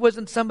 He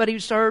wasn't somebody who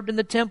served in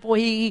the temple.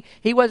 He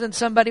wasn't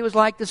somebody who was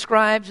like the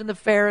scribes and the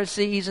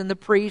Pharisees and the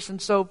priests and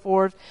so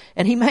forth.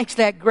 And he makes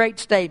that great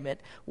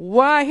statement.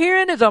 Why,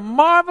 herein is a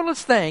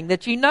marvelous thing,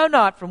 that ye know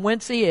not from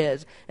whence he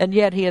is, and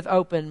yet he hath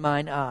opened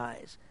mine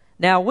eyes.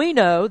 Now we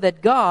know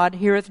that God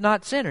heareth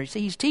not sinners. See,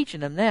 he's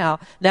teaching them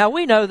now. Now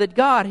we know that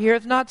God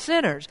heareth not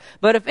sinners.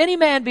 But if any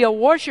man be a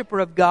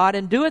worshipper of God,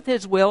 and doeth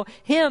his will,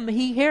 him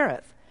he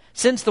heareth.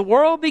 Since the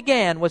world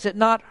began, was it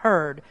not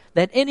heard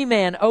that any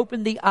man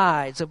opened the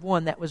eyes of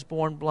one that was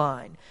born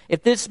blind?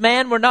 If this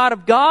man were not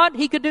of God,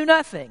 he could do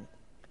nothing.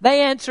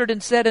 They answered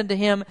and said unto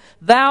him,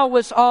 Thou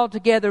wast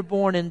altogether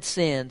born in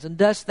sins, and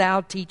dost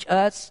thou teach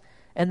us?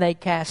 And they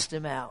cast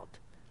him out.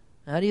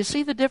 Now, do you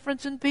see the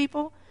difference in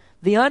people?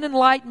 The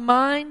unenlightened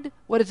mind,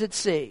 what does it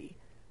see?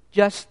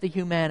 Just the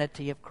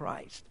humanity of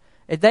Christ.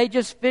 If they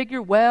just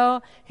figure,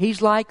 well,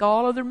 he's like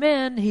all other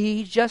men,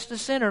 he's just a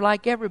sinner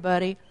like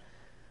everybody.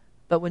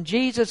 But when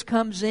Jesus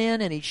comes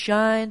in and he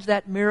shines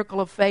that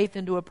miracle of faith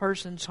into a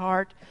person's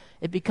heart,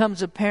 it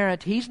becomes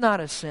apparent he's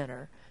not a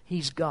sinner,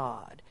 he's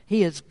God.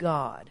 He is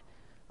God.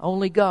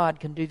 Only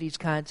God can do these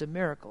kinds of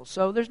miracles.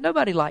 So there's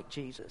nobody like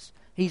Jesus.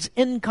 He's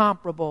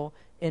incomparable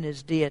in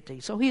his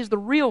deity. So he is the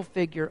real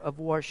figure of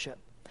worship.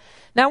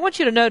 Now, I want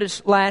you to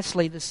notice,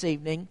 lastly, this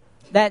evening,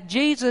 that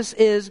Jesus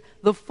is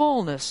the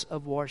fullness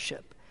of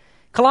worship.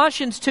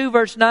 Colossians 2,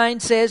 verse 9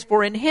 says,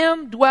 For in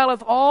him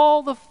dwelleth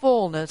all the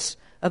fullness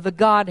of the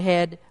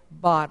Godhead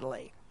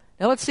bodily.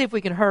 Now, let's see if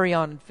we can hurry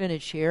on and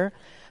finish here.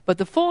 But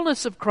the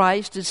fullness of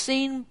Christ is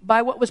seen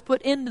by what was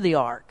put into the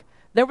ark.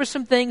 There were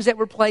some things that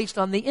were placed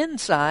on the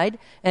inside,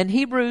 and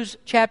Hebrews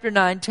chapter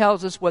 9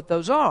 tells us what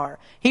those are.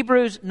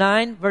 Hebrews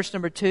 9, verse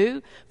number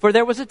 2, For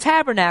there was a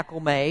tabernacle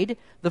made,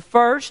 the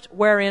first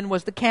wherein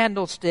was the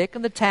candlestick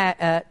and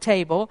the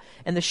table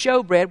and the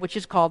showbread, which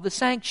is called the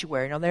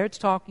sanctuary. Now there it's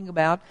talking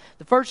about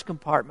the first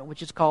compartment,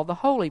 which is called the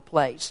holy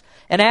place.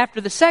 And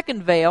after the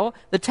second veil,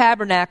 the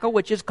tabernacle,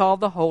 which is called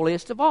the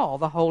holiest of all,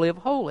 the Holy of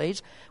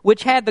Holies,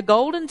 which had the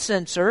golden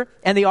censer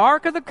and the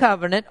ark of the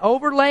covenant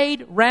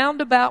overlaid round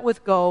about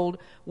with gold,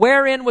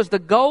 wherein was the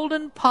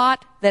golden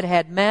pot that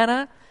had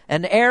manna,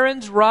 and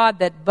Aaron's rod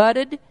that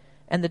budded,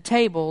 and the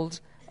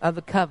tables of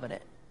the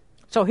covenant.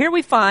 So here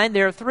we find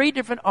there are three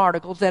different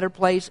articles that are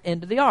placed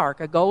into the ark.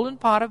 A golden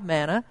pot of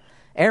manna,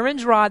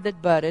 Aaron's rod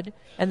that budded,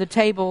 and the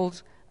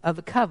tables of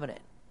the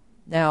covenant.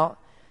 Now,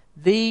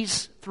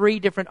 these three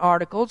different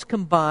articles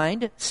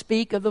combined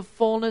speak of the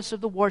fullness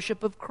of the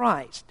worship of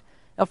Christ.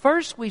 Now,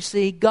 first we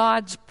see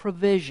God's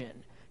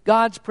provision,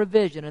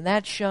 and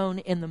that's shown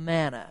in the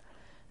manna.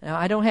 Now,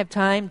 I don't have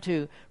time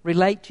to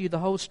relate to you the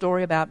whole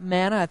story about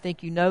manna. I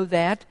think you know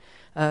that.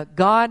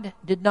 God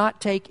did not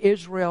take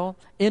Israel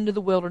into the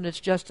wilderness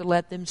just to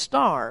let them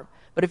starve.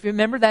 But if you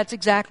remember, that's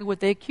exactly what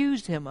they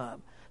accused him of.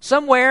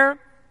 Somewhere,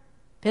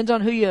 depends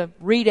on who you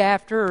read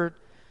after or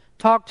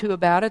talk to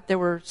about it, there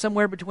were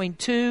somewhere between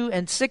 2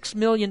 and 6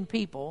 million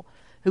people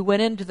who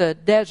went into the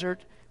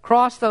desert,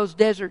 crossed those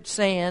desert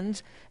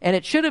sands, and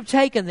it should have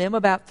taken them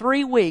about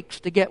 3 weeks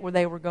to get where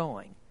they were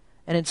going.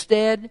 And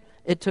instead,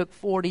 it took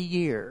 40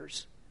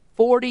 years.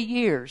 40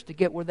 years to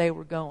get where they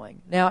were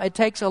going. Now, it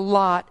takes a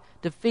lot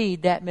to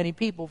feed that many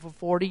people for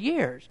 40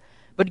 years.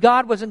 But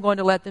God wasn't going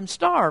to let them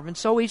starve, and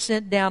so he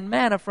sent down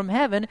manna from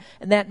heaven,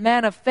 and that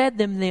manna fed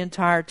them the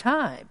entire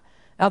time.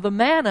 Now, the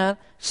manna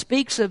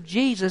speaks of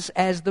Jesus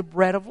as the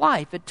bread of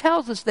life. It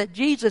tells us that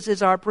Jesus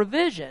is our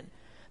provision.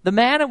 The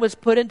manna was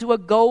put into a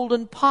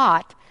golden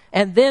pot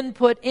and then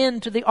put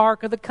into the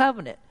Ark of the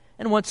Covenant.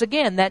 And once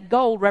again, that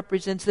gold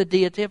represents the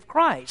deity of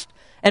Christ.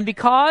 And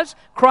because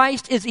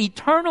Christ is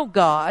eternal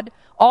God,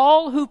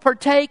 all who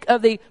partake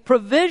of the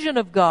provision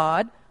of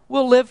God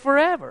will live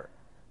forever.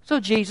 So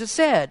Jesus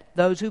said,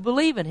 those who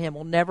believe in him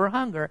will never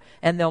hunger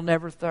and they'll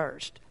never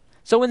thirst.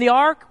 So in the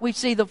ark, we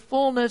see the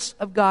fullness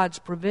of God's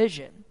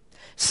provision.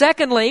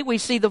 Secondly, we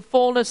see the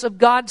fullness of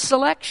God's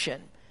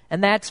selection,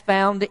 and that's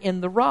found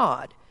in the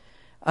rod.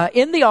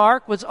 In the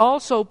ark was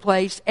also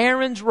placed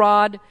Aaron's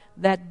rod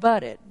that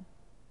budded.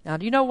 Now,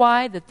 do you know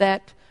why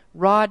that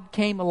rod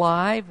came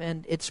alive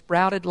and it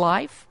sprouted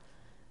life?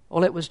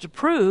 Well, it was to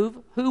prove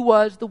who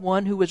was the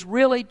one who was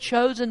really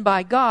chosen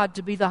by God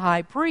to be the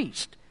high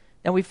priest.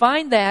 Now, we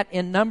find that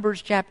in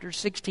Numbers chapter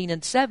 16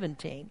 and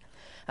 17.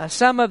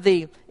 Some of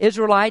the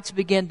Israelites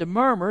began to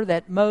murmur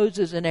that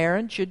Moses and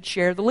Aaron should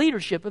share the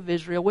leadership of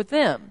Israel with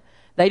them.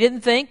 They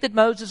didn't think that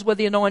Moses was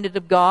the anointed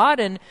of God,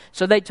 and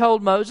so they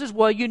told Moses,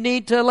 well, you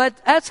need to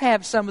let us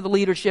have some of the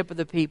leadership of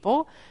the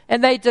people.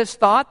 And they just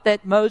thought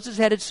that Moses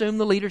had assumed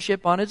the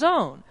leadership on his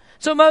own.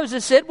 So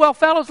Moses said, well,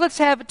 fellows, let's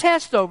have a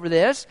test over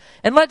this,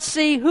 and let's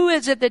see who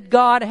is it that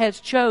God has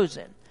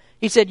chosen.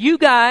 He said, you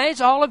guys,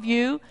 all of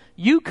you,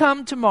 you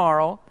come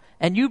tomorrow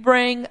and you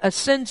bring a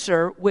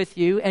censer with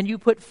you and you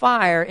put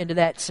fire into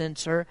that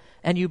censer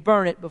and you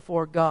burn it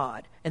before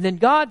God. And then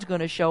God's going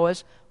to show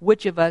us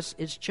which of us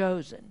is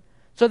chosen.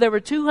 So there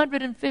were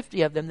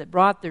 250 of them that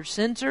brought their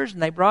censers,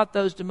 and they brought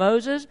those to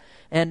Moses.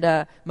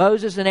 And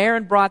Moses and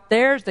Aaron brought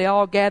theirs. They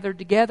all gathered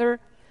together.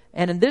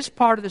 And in this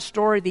part of the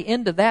story, the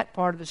end of that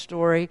part of the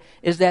story,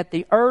 is that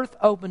the earth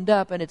opened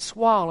up and it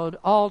swallowed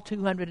all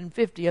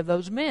 250 of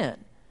those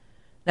men.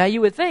 Now,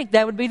 you would think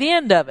that would be the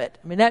end of it.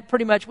 I mean, that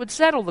pretty much would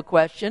settle the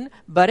question,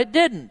 but it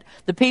didn't.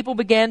 The people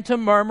began to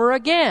murmur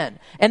again,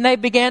 and they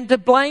began to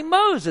blame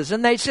Moses.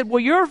 And they said,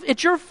 well,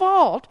 it's your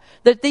fault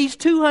that these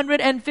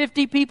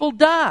 250 people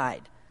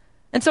died.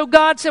 And so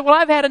God said, well,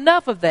 I've had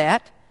enough of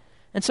that.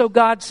 And so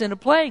God sent a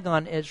plague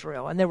on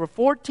Israel, and there were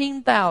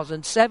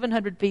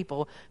 14,700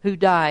 people who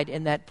died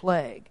in that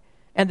plague.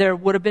 And there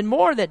would have been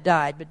more that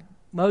died, but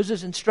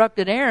Moses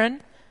instructed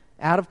Aaron,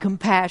 out of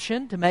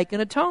compassion, to make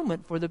an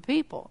atonement for the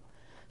people.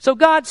 So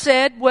God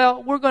said,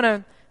 well, we're going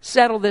to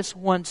settle this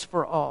once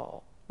for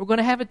all. We're going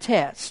to have a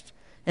test.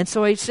 And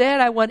so he said,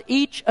 I want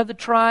each of the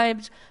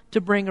tribes to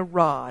bring a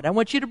rod. I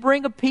want you to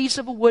bring a piece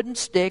of a wooden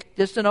stick,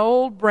 just an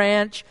old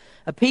branch,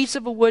 a piece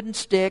of a wooden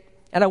stick,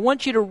 and I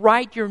want you to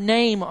write your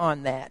name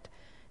on that.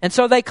 And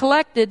so they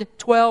collected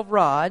 12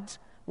 rods,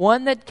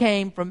 one that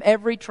came from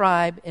every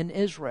tribe in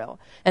Israel.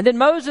 And then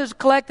Moses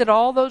collected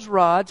all those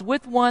rods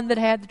with one that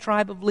had the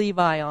tribe of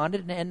Levi on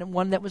it and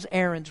one that was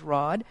Aaron's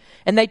rod.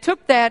 And they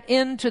took that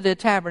into the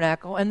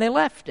tabernacle and they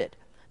left it.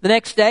 The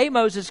next day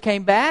Moses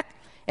came back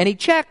and he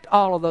checked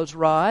all of those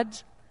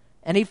rods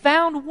and he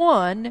found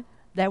one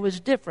that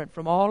was different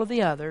from all of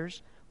the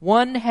others.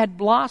 One had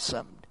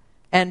blossomed,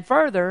 and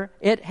further,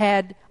 it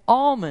had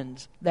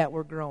almonds that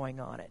were growing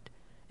on it.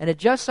 And it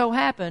just so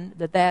happened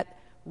that that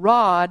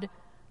rod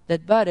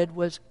that budded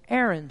was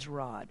Aaron's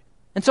rod.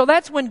 And so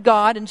that's when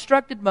God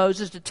instructed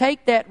Moses to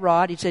take that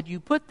rod. He said, you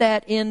put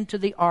that into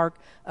the Ark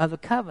of the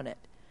Covenant.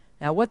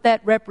 Now what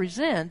that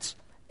represents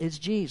is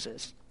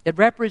Jesus. It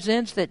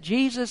represents that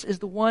Jesus is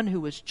the one who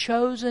was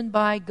chosen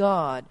by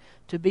God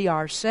to be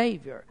our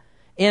Savior.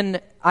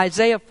 In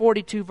Isaiah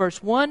 42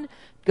 verse 1,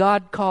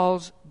 God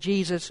calls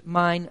Jesus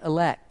mine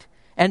elect.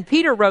 And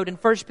Peter wrote in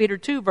 1 Peter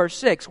 2 verse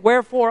 6,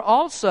 wherefore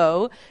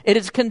also it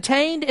is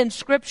contained in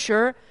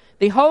Scripture,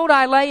 behold,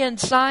 I lay in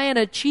Zion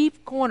a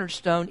chief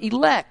cornerstone,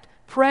 elect,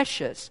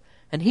 precious,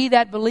 and he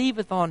that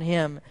believeth on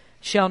him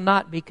shall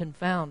not be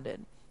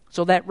confounded.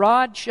 So that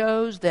rod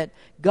shows that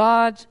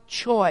God's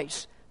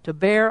choice to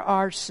bear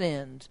our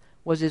sins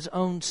was his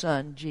own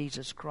Son,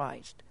 Jesus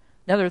Christ.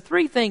 Now there are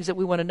three things that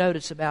we want to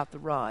notice about the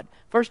rod.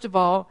 First of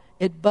all,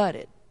 it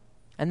budded.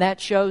 And that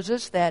shows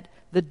us that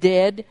the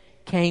dead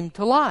came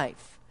to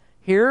life.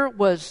 Here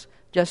was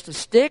just a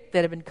stick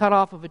that had been cut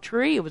off of a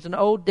tree. It was an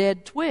old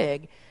dead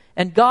twig.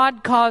 And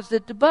God caused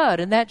it to bud.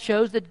 And that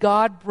shows that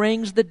God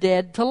brings the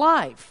dead to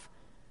life.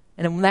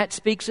 And when that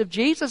speaks of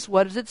Jesus,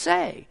 what does it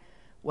say?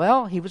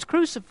 Well, he was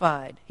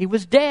crucified. He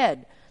was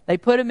dead. They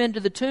put him into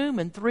the tomb,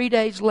 and 3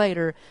 days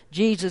later,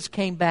 Jesus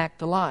came back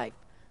to life.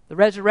 The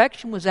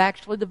resurrection was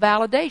actually the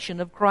validation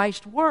of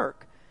Christ's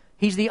work.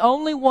 He's the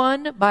only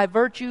one, by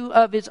virtue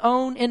of his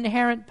own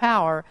inherent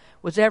power,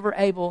 was ever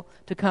able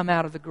to come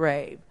out of the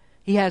grave.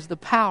 He has the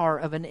power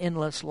of an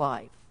endless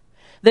life.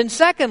 Then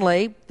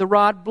secondly, the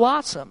rod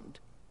blossomed.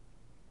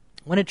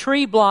 When a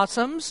tree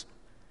blossoms,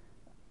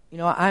 you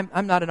know,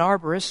 I'm not an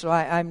arborist, so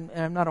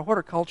I'm not a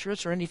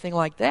horticulturist or anything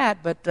like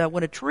that, but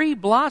when a tree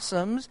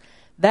blossoms,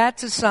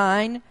 that's a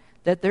sign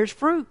that there's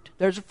fruit.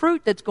 There's a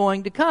fruit that's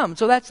going to come.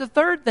 So that's the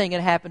third thing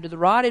that happened to the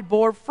rod. It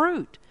bore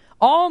fruit.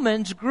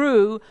 Almonds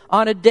grew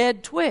on a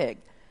dead twig.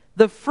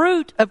 The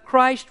fruit of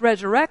Christ's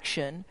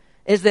resurrection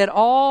is that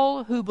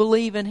all who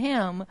believe in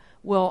him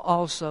will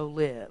also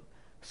live.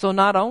 So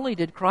not only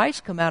did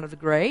Christ come out of the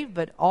grave,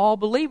 but all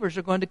believers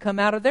are going to come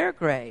out of their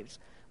graves.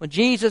 When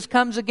Jesus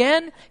comes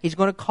again, he's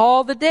going to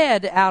call the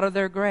dead out of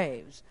their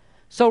graves.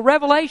 So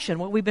Revelation,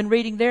 what we've been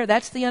reading there,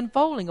 that's the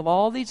unfolding of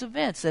all these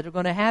events that are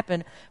going to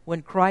happen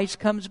when Christ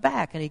comes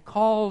back and he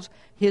calls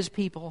his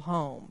people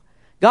home.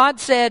 God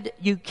said,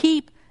 you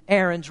keep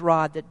Aaron's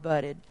rod that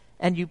budded,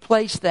 and you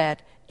place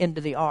that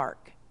into the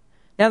ark.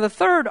 Now the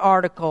third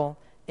article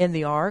in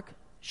the ark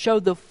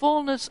showed the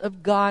fullness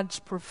of God's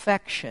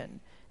perfection,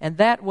 and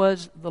that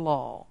was the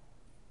law.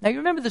 Now you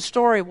remember the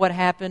story of what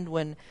happened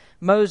when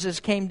Moses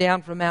came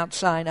down from Mount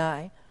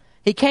Sinai.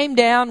 He came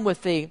down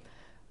with the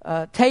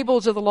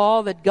tables of the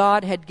law that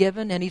God had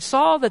given, and he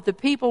saw that the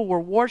people were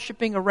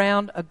worshiping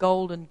around a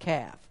golden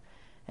calf.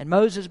 And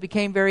Moses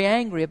became very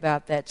angry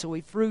about that, so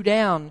he threw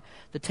down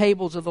the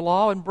tables of the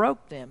law and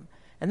broke them.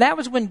 And that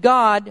was when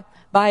God,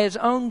 by his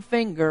own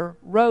finger,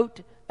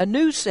 wrote a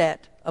new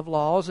set of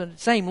laws, and the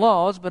same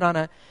laws, but on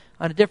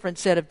a different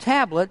set of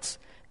tablets,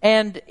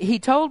 and he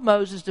told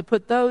Moses to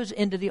put those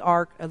into the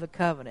Ark of the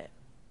Covenant.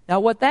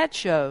 Now what that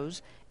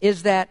shows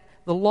is that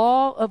the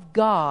law of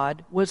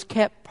God was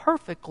kept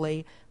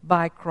perfectly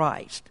by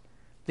Christ.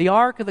 The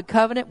Ark of the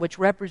Covenant, which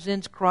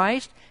represents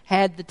Christ,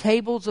 had the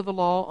tables of the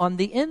law on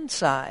the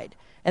inside.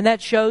 And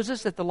that shows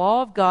us that the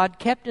law of God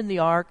kept in the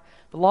ark,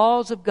 the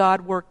laws of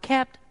God were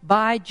kept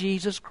by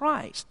Jesus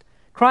Christ.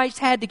 Christ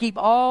had to keep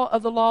all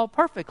of the law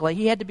perfectly.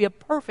 He had to be a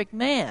perfect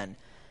man,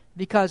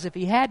 because if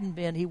he hadn't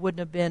been, he wouldn't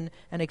have been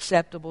an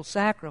acceptable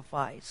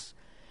sacrifice.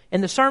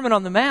 In the Sermon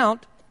on the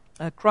Mount,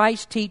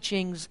 Christ's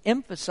teachings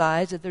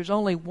emphasize that there's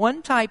only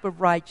one type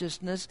of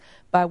righteousness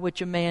by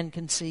which a man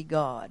can see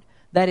God.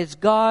 That is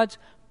God's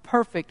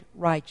perfect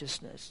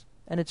righteousness.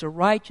 And it's a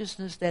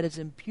righteousness that is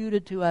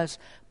imputed to us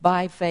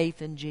by faith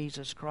in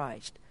Jesus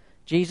Christ.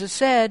 Jesus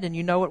said, and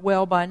you know it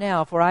well by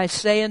now, "For I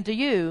say unto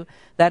you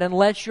that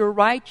unless your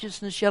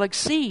righteousness shall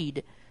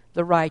exceed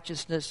the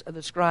righteousness of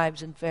the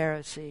scribes and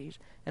Pharisees."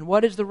 And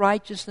what is the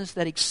righteousness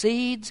that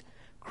exceeds?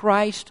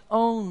 Christ's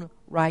own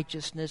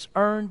righteousness,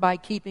 earned by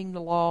keeping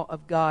the law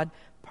of God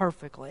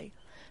perfectly.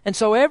 And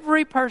so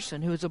every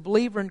person who is a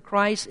believer in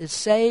Christ is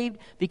saved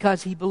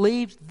because he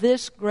believes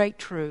this great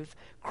truth: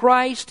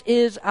 Christ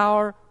is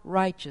our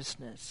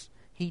righteousness.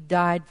 He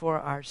died for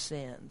our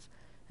sins.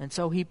 And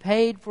so he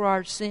paid for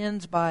our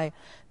sins by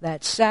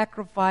that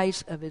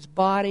sacrifice of his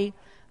body,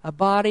 a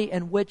body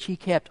in which he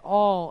kept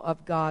all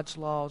of God's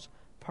laws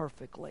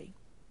perfectly.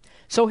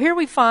 So here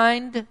we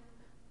find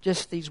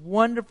just these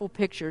wonderful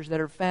pictures that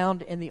are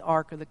found in the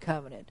Ark of the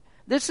Covenant.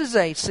 This is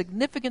a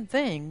significant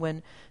thing.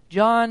 When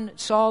John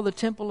saw the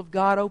temple of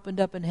God opened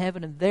up in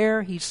heaven, and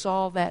there he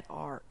saw that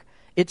ark,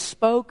 it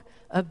spoke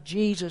of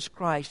Jesus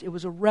Christ. It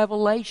was a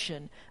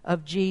revelation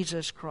of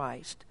Jesus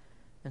Christ.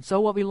 And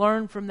so what we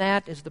learn from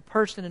that is the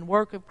person and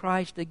work of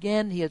Christ.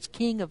 Again, he is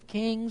King of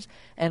kings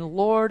and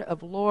Lord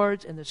of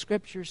lords, and the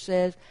Scripture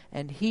says,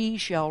 "And he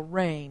shall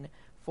reign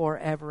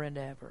forever and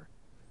ever."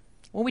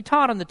 When we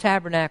taught on the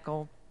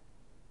tabernacle,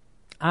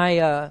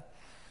 I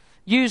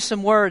used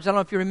some words. I don't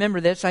know if you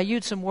remember this. I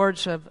used some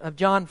words of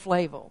John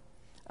Flavel.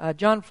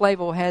 John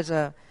Flavel has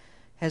a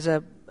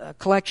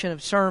collection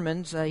of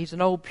sermons. He's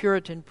an old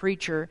Puritan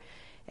preacher,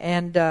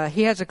 and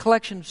he has a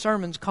collection of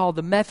sermons called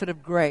The Method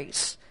of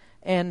Grace.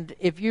 And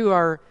if you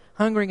are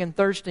hungering and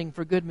thirsting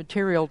for good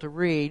material to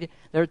read,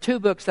 there are two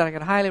books that I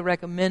could highly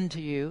recommend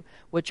to you,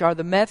 which are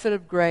The Method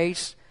of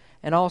Grace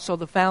and also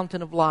The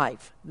Fountain of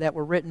Life, that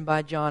were written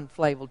by John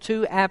Flavel.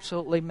 Two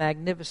absolutely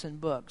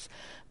magnificent books.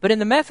 But in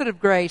The Method of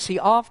Grace, he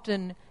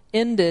often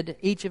ended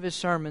each of his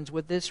sermons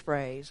with this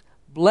phrase: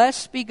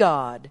 "Blessed be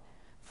God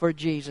for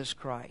Jesus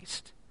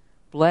Christ."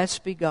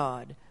 Blessed be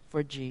God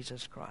for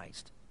Jesus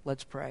Christ.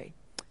 Let's pray.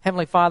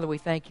 Heavenly Father, we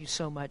thank you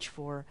so much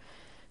for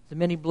the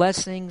many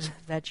blessings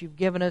that you've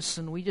given us,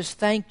 and we just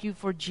thank you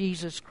for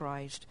Jesus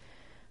Christ.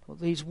 Well,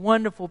 these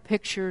wonderful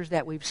pictures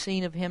that we've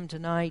seen of him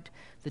tonight,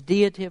 the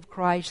deity of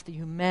Christ, the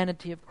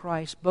humanity of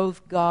Christ,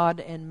 both God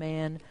and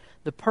man,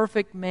 the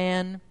perfect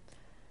man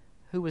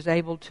who was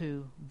able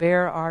to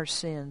bear our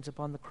sins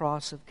upon the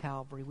cross of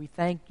Calvary. We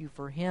thank you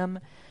for him.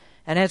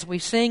 And as we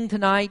sing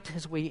tonight,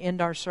 as we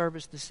end our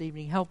service this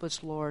evening, help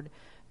us, Lord,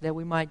 that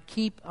we might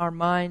keep our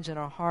minds and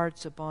our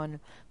hearts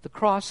upon the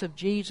cross of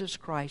Jesus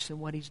Christ and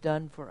what he's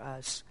done for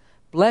us.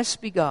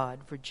 Blessed be God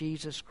for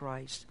Jesus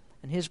Christ.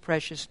 In his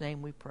precious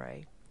name we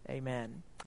pray. Amen.